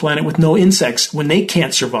survive on this planet with no insects when they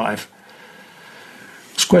can't survive?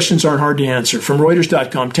 Those questions aren't hard to answer. From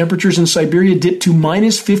Reuters.com, temperatures in Siberia dipped to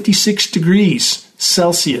minus 56 degrees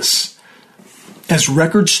Celsius as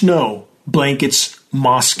record snow blankets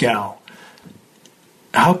Moscow.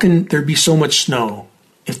 How can there be so much snow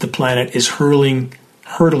if the planet is hurtling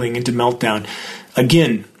into meltdown?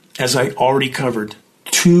 Again, as I already covered,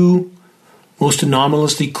 two most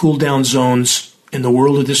anomalously cooled down zones in the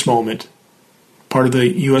world at this moment, part of the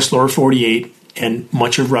U.S. lower 48 and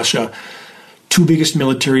much of Russia, two biggest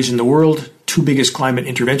militaries in the world, two biggest climate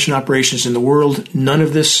intervention operations in the world. None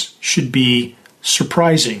of this should be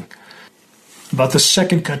surprising. About the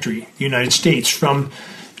second country, the United States, from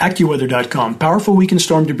AccuWeather.com. Powerful weekend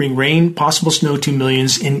storm to bring rain, possible snow to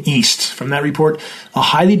millions in east. From that report, a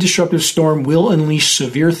highly disruptive storm will unleash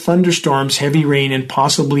severe thunderstorms, heavy rain, and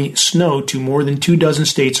possibly snow to more than 24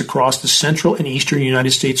 states across the central and eastern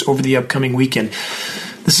United States over the upcoming weekend.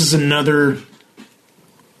 This is another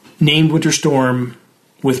named winter storm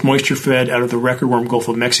with moisture fed out of the record-warm Gulf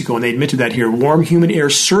of Mexico, and they admitted that here. Warm, humid air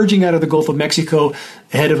surging out of the Gulf of Mexico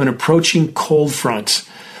ahead of an approaching cold front.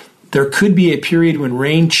 There could be a period when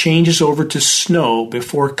rain changes over to snow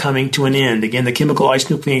before coming to an end. Again, the chemical ice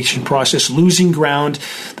nucleation process losing ground,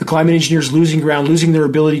 the climate engineers losing ground, losing their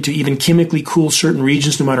ability to even chemically cool certain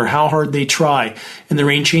regions no matter how hard they try. And the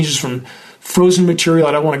rain changes from frozen material,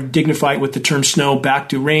 I don't want to dignify it with the term snow, back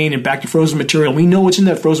to rain and back to frozen material. We know what's in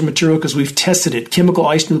that frozen material because we've tested it. Chemical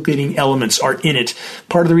ice nucleating elements are in it.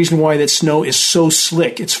 Part of the reason why that snow is so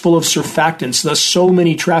slick, it's full of surfactants, thus so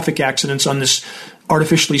many traffic accidents on this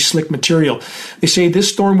artificially slick material. They say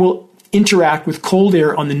this storm will interact with cold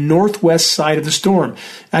air on the northwest side of the storm.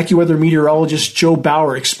 AccuWeather meteorologist Joe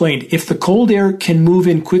Bauer explained, if the cold air can move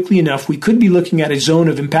in quickly enough, we could be looking at a zone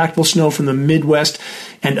of impactful snow from the Midwest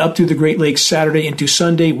and up through the Great Lakes Saturday into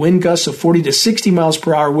Sunday. Wind gusts of 40 to 60 miles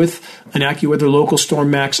per hour with an AccuWeather local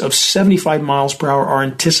storm max of 75 miles per hour are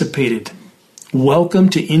anticipated. Welcome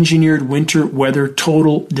to engineered winter weather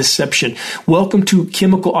total deception. Welcome to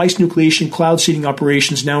chemical ice nucleation cloud seeding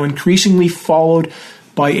operations now increasingly followed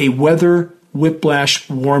by a weather whiplash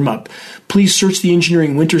warm-up. Please search the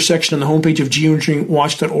engineering winter section on the homepage of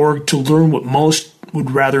geoengineeringwatch.org to learn what most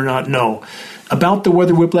would rather not know. About the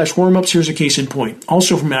weather whiplash warm-ups, here's a case in point.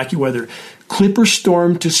 Also from AccuWeather, Clipper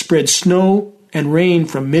storm to spread snow and rain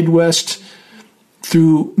from Midwest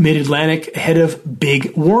through Mid-Atlantic ahead of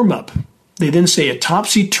big warm-up. They then say a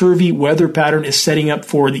topsy-turvy weather pattern is setting up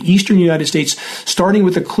for the eastern United States, starting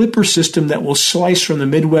with a Clipper system that will slice from the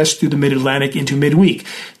Midwest through the Mid-Atlantic into midweek.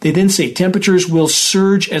 They then say temperatures will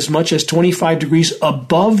surge as much as 25 degrees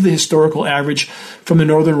above the historical average from the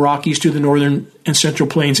northern Rockies to the northern and central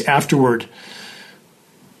plains afterward.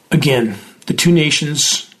 Again, the two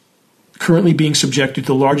nations currently being subjected to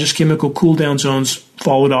the largest chemical cool-down zones,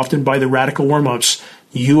 followed often by the radical warm-ups,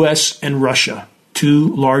 U.S. and Russia.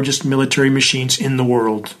 Two largest military machines in the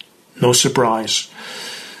world. No surprise.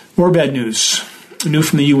 More bad news. New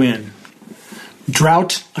from the UN.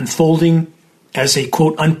 Drought unfolding as a,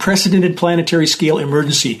 quote, unprecedented planetary scale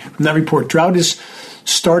emergency. From that report, drought is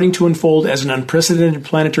starting to unfold as an unprecedented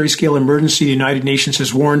planetary scale emergency, the United Nations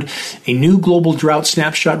has warned. A new global drought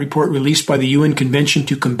snapshot report released by the UN Convention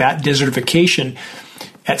to Combat Desertification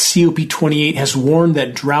at COP28 has warned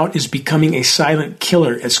that drought is becoming a silent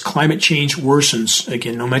killer as climate change worsens.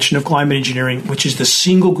 Again, no mention of climate engineering, which is the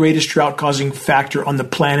single greatest drought-causing factor on the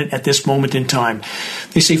planet at this moment in time.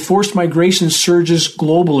 They say forced migration surges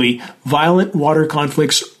globally, violent water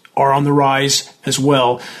conflicts are on the rise as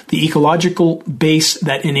well. The ecological base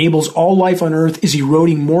that enables all life on Earth is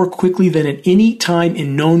eroding more quickly than at any time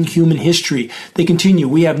in known human history. They continue,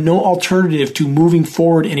 we have no alternative to moving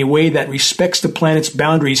forward in a way that respects the planet's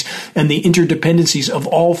boundaries and the interdependencies of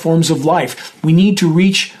all forms of life. We need to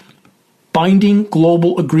reach binding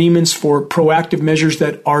global agreements for proactive measures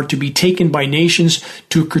that are to be taken by nations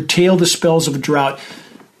to curtail the spells of drought.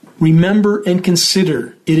 Remember and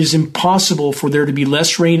consider it is impossible for there to be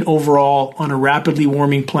less rain overall on a rapidly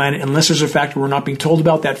warming planet unless there's a factor we're not being told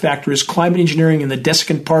about. That factor is climate engineering and the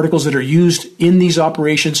desiccant particles that are used in these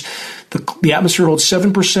operations. The atmosphere holds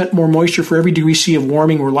 7% more moisture for every degree C of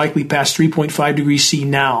warming. We're likely past 3.5 degrees C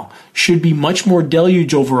now. Should be much more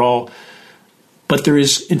deluge overall, but there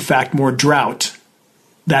is, in fact, more drought.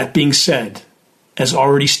 That being said, as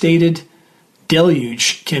already stated,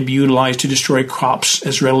 deluge can be utilized to destroy crops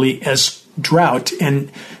as readily as drought, and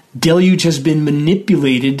deluge has been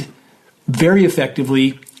manipulated very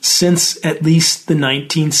effectively since at least the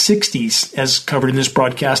 1960s, as covered in this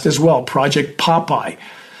broadcast as well. Project Popeye.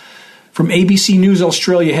 From ABC News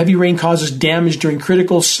Australia, heavy rain causes damage during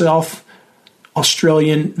critical South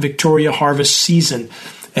Australian Victoria harvest season.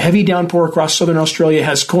 A heavy downpour across southern Australia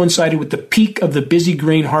has coincided with the peak of the busy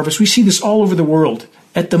grain harvest. We see this all over the world.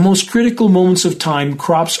 At the most critical moments of time,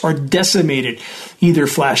 crops are decimated, either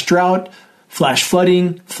flash drought, flash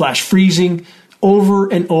flooding, flash freezing,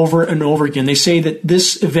 over and over and over again. They say that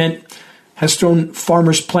this event has thrown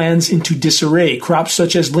farmers' plans into disarray. Crops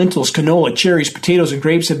such as lentils, canola, cherries, potatoes, and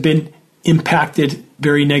grapes have been impacted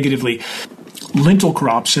very negatively. Lentil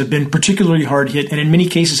crops have been particularly hard hit and in many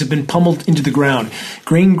cases have been pummeled into the ground.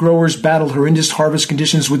 Grain growers battled horrendous harvest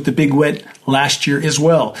conditions with the big wet last year as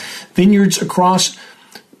well. Vineyards across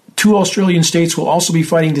 2 Australian states will also be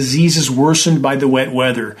fighting diseases worsened by the wet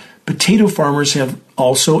weather. Potato farmers have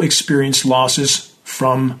also experienced losses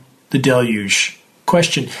from the deluge.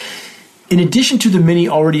 Question: in addition to the many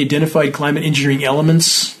already identified climate engineering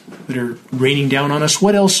elements that are raining down on us,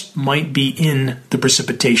 what else might be in the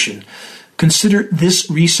precipitation? Consider this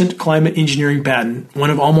recent climate engineering patent, one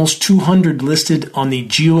of almost 200 listed on the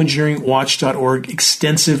geoengineeringwatch.org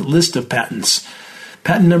extensive list of patents.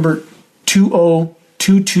 Patent number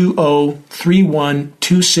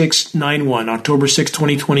 20220312691, October 6,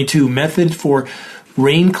 2022. Method for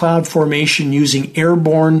rain cloud formation using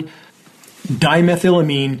airborne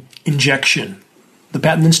dimethylamine injection. The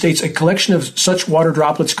patent then states a collection of such water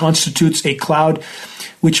droplets constitutes a cloud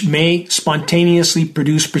which may spontaneously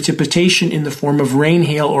produce precipitation in the form of rain,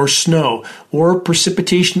 hail, or snow, or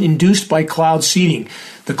precipitation induced by cloud seeding.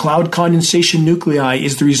 The cloud condensation nuclei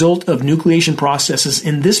is the result of nucleation processes.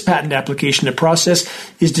 In this patent application, a process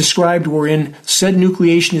is described wherein said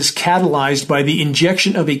nucleation is catalyzed by the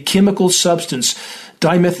injection of a chemical substance,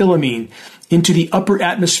 dimethylamine, into the upper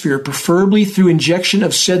atmosphere, preferably through injection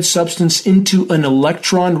of said substance into an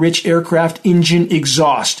electron-rich aircraft engine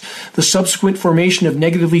exhaust. The subsequent formation of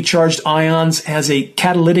negatively charged ions has a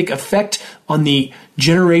catalytic effect on the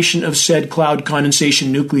generation of said cloud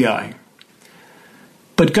condensation nuclei.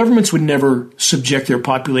 But governments would never subject their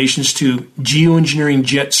populations to geoengineering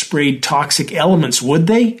jet-sprayed toxic elements, would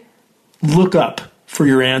they? Look up for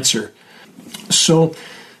your answer. So,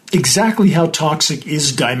 exactly how toxic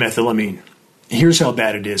is dimethylamine? Here's how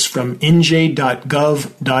bad it is. From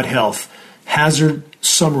nj.gov.health, hazard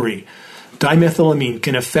summary. Dimethylamine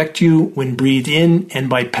can affect you when breathed in and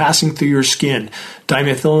by passing through your skin.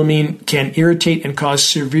 Dimethylamine can irritate and cause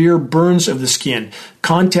severe burns of the skin.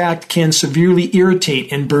 Contact can severely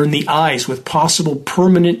irritate and burn the eyes with possible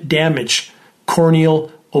permanent damage,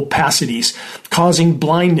 corneal opacities, causing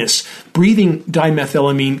blindness. Breathing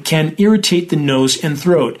dimethylamine can irritate the nose and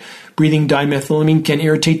throat. Breathing dimethylamine can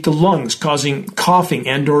irritate the lungs, causing coughing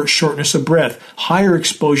and or shortness of breath. Higher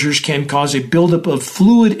exposures can cause a buildup of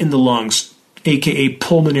fluid in the lungs, aka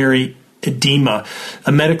pulmonary edema,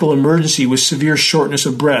 a medical emergency with severe shortness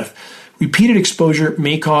of breath. Repeated exposure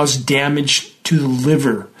may cause damage to the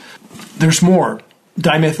liver. There's more.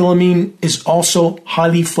 Dimethylamine is also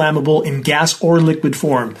highly flammable in gas or liquid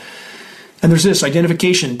form. And there's this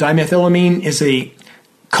identification. Dimethylamine is a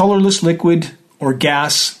colorless liquid or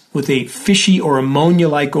gas with a fishy or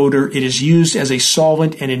ammonia-like odor. It is used as a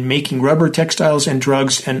solvent and in making rubber, textiles, and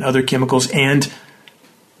drugs and other chemicals and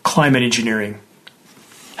climate engineering.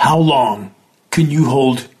 How long can you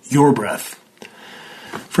hold your breath?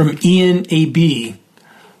 From Ian A.B.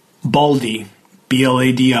 Baldi,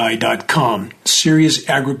 BLADI.com. Syria's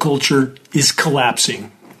agriculture is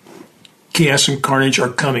collapsing. Chaos and carnage are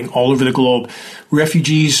coming all over the globe.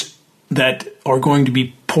 Refugees that are going to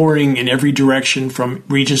be pouring in every direction from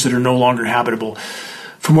regions that are no longer habitable.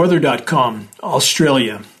 From weather.com,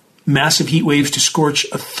 Australia. Massive heat waves to scorch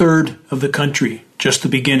a third of the country. Just the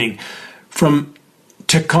beginning. From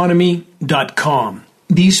techonomy.com.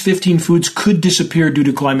 These 15 foods could disappear due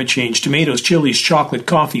to climate change. Tomatoes, chilies, chocolate,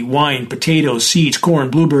 coffee, wine, potatoes, seeds, corn,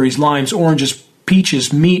 blueberries, limes, oranges,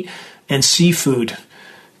 peaches, meat, and seafood.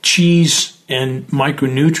 Cheese and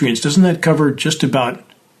micronutrients. Doesn't that cover just about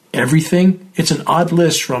everything? It's an odd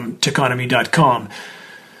list from techonomy.com.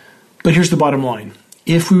 But here's the bottom line.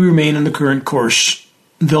 If we remain on the current course,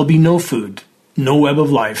 there'll be no food, no web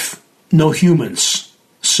of life, no humans.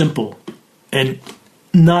 Simple. And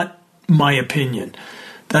not my opinion.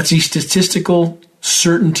 That's a statistical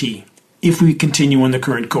certainty if we continue on the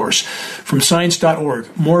current course. From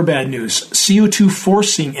science.org, more bad news. CO2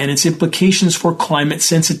 forcing and its implications for climate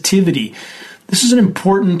sensitivity. This is an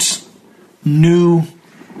important new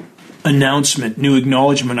announcement, new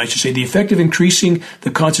acknowledgement, I should say. The effect of increasing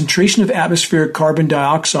the concentration of atmospheric carbon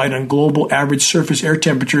dioxide on global average surface air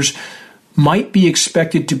temperatures might be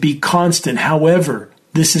expected to be constant. However,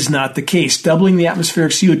 this is not the case. Doubling the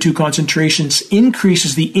atmospheric CO2 concentrations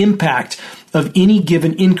increases the impact of any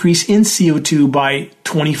given increase in CO2 by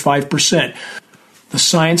 25%. The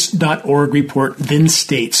science.org report then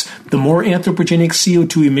states, the more anthropogenic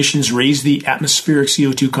CO2 emissions raise the atmospheric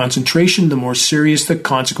CO2 concentration, the more serious the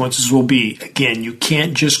consequences will be. Again, you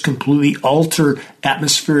can't just completely alter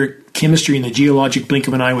atmospheric chemistry in the geologic blink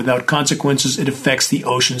of an eye without consequences. It affects the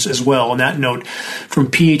oceans as well. On that note, from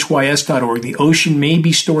phys.org, the ocean may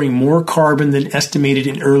be storing more carbon than estimated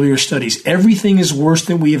in earlier studies. Everything is worse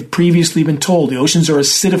than we have previously been told. The oceans are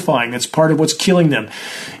acidifying. That's part of what's killing them.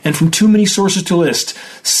 And from too many sources to list,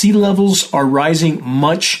 sea levels are rising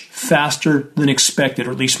much faster than expected,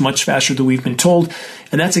 or at least much faster than we've been told.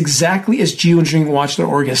 And that's exactly as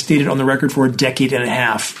geoengineeringwatch.org has stated on the record for a decade and a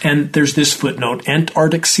half. And there's this footnote.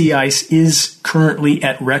 Antarctic sea ice is currently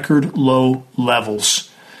at record low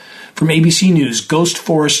levels. From ABC News, ghost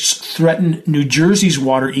forests threaten New Jersey's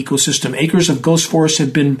water ecosystem. Acres of ghost forests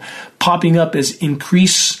have been popping up as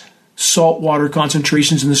increased saltwater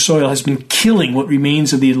concentrations in the soil has been killing what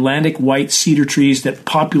remains of the Atlantic white cedar trees that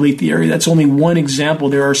populate the area. That's only one example.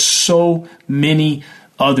 There are so many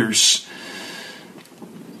others.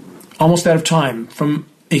 Almost out of time. From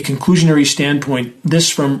a conclusionary standpoint, this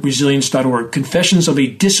from resilience.org. Confessions of a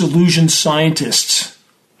Disillusioned Scientist.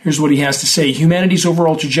 Here's what he has to say. Humanity's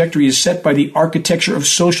overall trajectory is set by the architecture of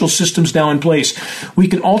social systems now in place. We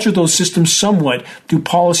can alter those systems somewhat through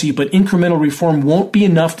policy, but incremental reform won't be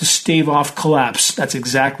enough to stave off collapse. That's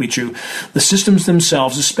exactly true. The systems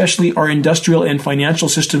themselves, especially our industrial and financial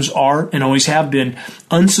systems, are, and always have been,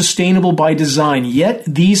 unsustainable by design. Yet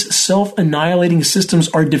these self-annihilating systems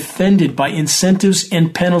are defended by incentives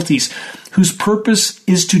and penalties, whose purpose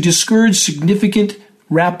is to discourage significant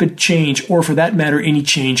rapid change, or for that matter, any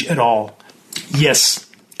change at all.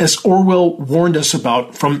 Yes, as Orwell warned us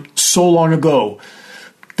about from so long ago,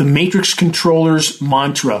 the Matrix controller's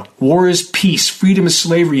mantra, war is peace, freedom is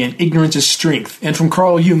slavery, and ignorance is strength. And from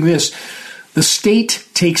Carl Jung this, the state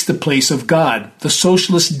takes the place of God. The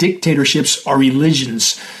socialist dictatorships are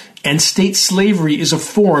religions, and state slavery is a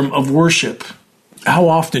form of worship. How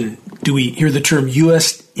often do we hear the term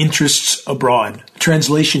U.S. interests abroad?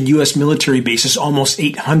 Translation, U.S. military bases, almost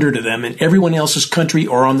 800 of them, in everyone else's country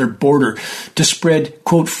or on their border to spread,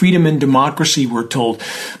 quote, freedom and democracy, we're told.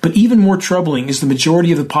 But even more troubling is the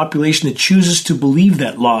majority of the population that chooses to believe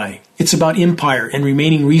that lie. It's about empire and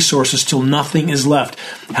remaining resources till nothing is left.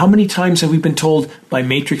 How many times have we been told by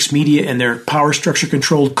Matrix Media and their power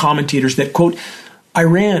structure-controlled commentators that, quote,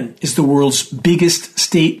 Iran is the world's biggest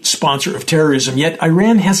state sponsor of terrorism, yet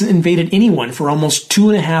Iran hasn't invaded anyone for almost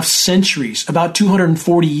 2.5 centuries, about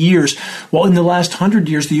 240 years, while in the last 100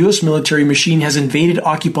 years the U.S. military machine has invaded,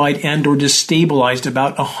 occupied, and or destabilized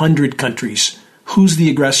about 100 countries. Who's the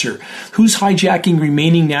aggressor? Who's hijacking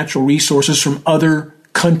remaining natural resources from other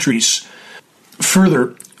countries?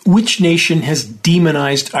 Further, which nation has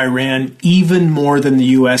demonized Iran even more than the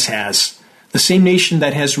U.S. has? The same nation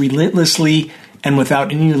that has relentlessly and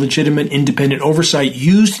without any legitimate independent oversight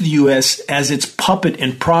used the U.S. as its puppet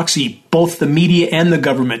and proxy, both the media and the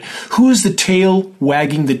government. Who is the tail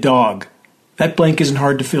wagging the dog? That blank isn't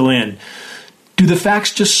hard to fill in. Do the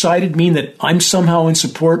facts just cited mean that I'm somehow in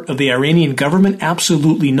support of the Iranian government?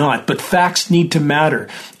 Absolutely not. But facts need to matter.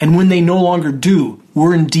 And when they no longer do,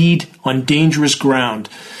 we're indeed on dangerous ground.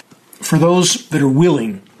 For those that are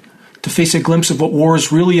willing to face a glimpse of what war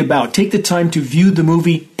is really about, take the time to view the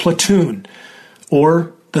movie Platoon,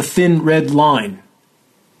 or The Thin Red Line.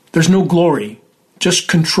 There's no glory, just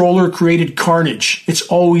controller-created carnage. It's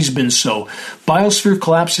always been so. Biosphere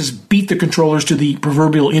collapse has beat the controllers to the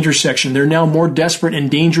proverbial intersection. They're now more desperate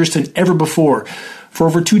and dangerous than ever before. For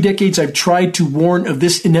over 2 decades, I've tried to warn of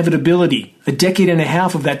this inevitability. A decade and a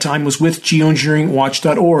half of that time was with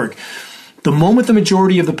geoengineeringwatch.org. The moment the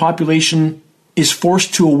majority of the population is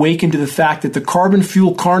forced to awaken to the fact that the carbon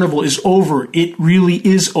fuel carnival is over. It really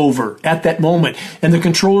is over at that moment. And the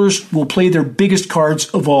controllers will play their biggest cards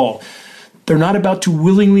of all. They're not about to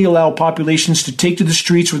willingly allow populations to take to the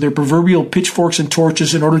streets with their proverbial pitchforks and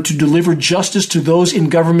torches in order to deliver justice to those in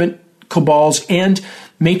government cabals and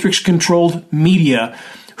matrix-controlled media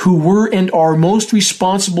who were and are most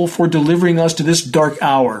responsible for delivering us to this dark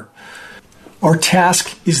hour. Our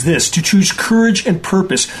task is this: to choose courage and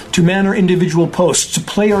purpose, to man our individual posts, to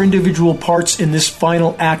play our individual parts in this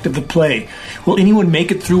final act of the play. Will anyone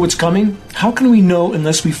make it through what's coming? How can we know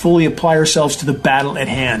unless we fully apply ourselves to the battle at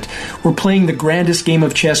hand? We're playing the grandest game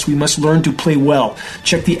of chess. We must learn to play well.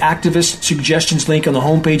 Check the activist suggestions link on the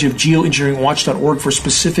homepage of geoengineeringwatch.org for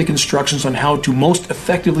specific instructions on how to most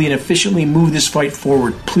effectively and efficiently move this fight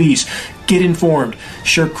forward. Please, get informed.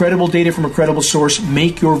 Share credible data from a credible source.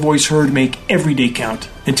 Make your voice heard. Make every day count.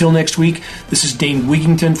 Until next week, this is Dane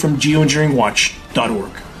Wigington from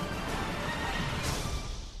geoengineeringwatch.org.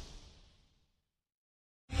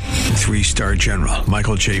 3-star General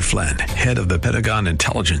Michael J. Flynn, head of the Pentagon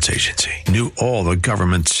Intelligence Agency, knew all the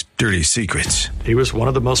government's dirty secrets. He was one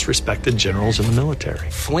of the most respected generals in the military.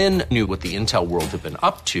 Flynn knew what the intel world had been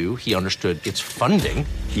up to. He understood its funding.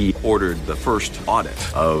 He ordered the first audit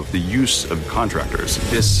of the use of contractors.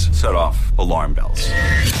 This set off alarm bells.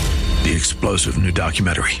 The explosive new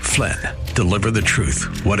documentary, Flynn, Deliver the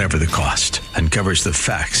Truth, Whatever the Cost, uncovers the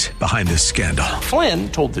facts behind this scandal.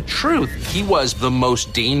 Flynn told the truth. He was the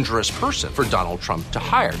most dangerous person for Donald Trump to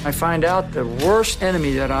hire. I find out the worst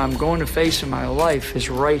enemy that I'm going to face in my life is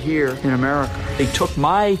right here in America. They took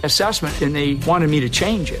my assessment and they wanted me to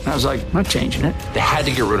change it. And I was like, I'm not changing it. They had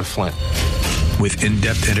to get rid of Flynn. With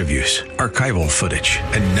in-depth interviews, archival footage,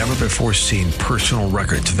 and never-before-seen personal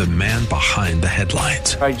records of the man behind the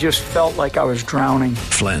headlines. I just felt like I was drowning.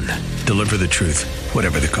 Flynn, Deliver the Truth,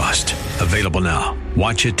 Whatever the Cost. Available now.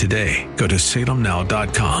 Watch it today. Go to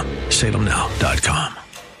salemnow.com. salemnow.com.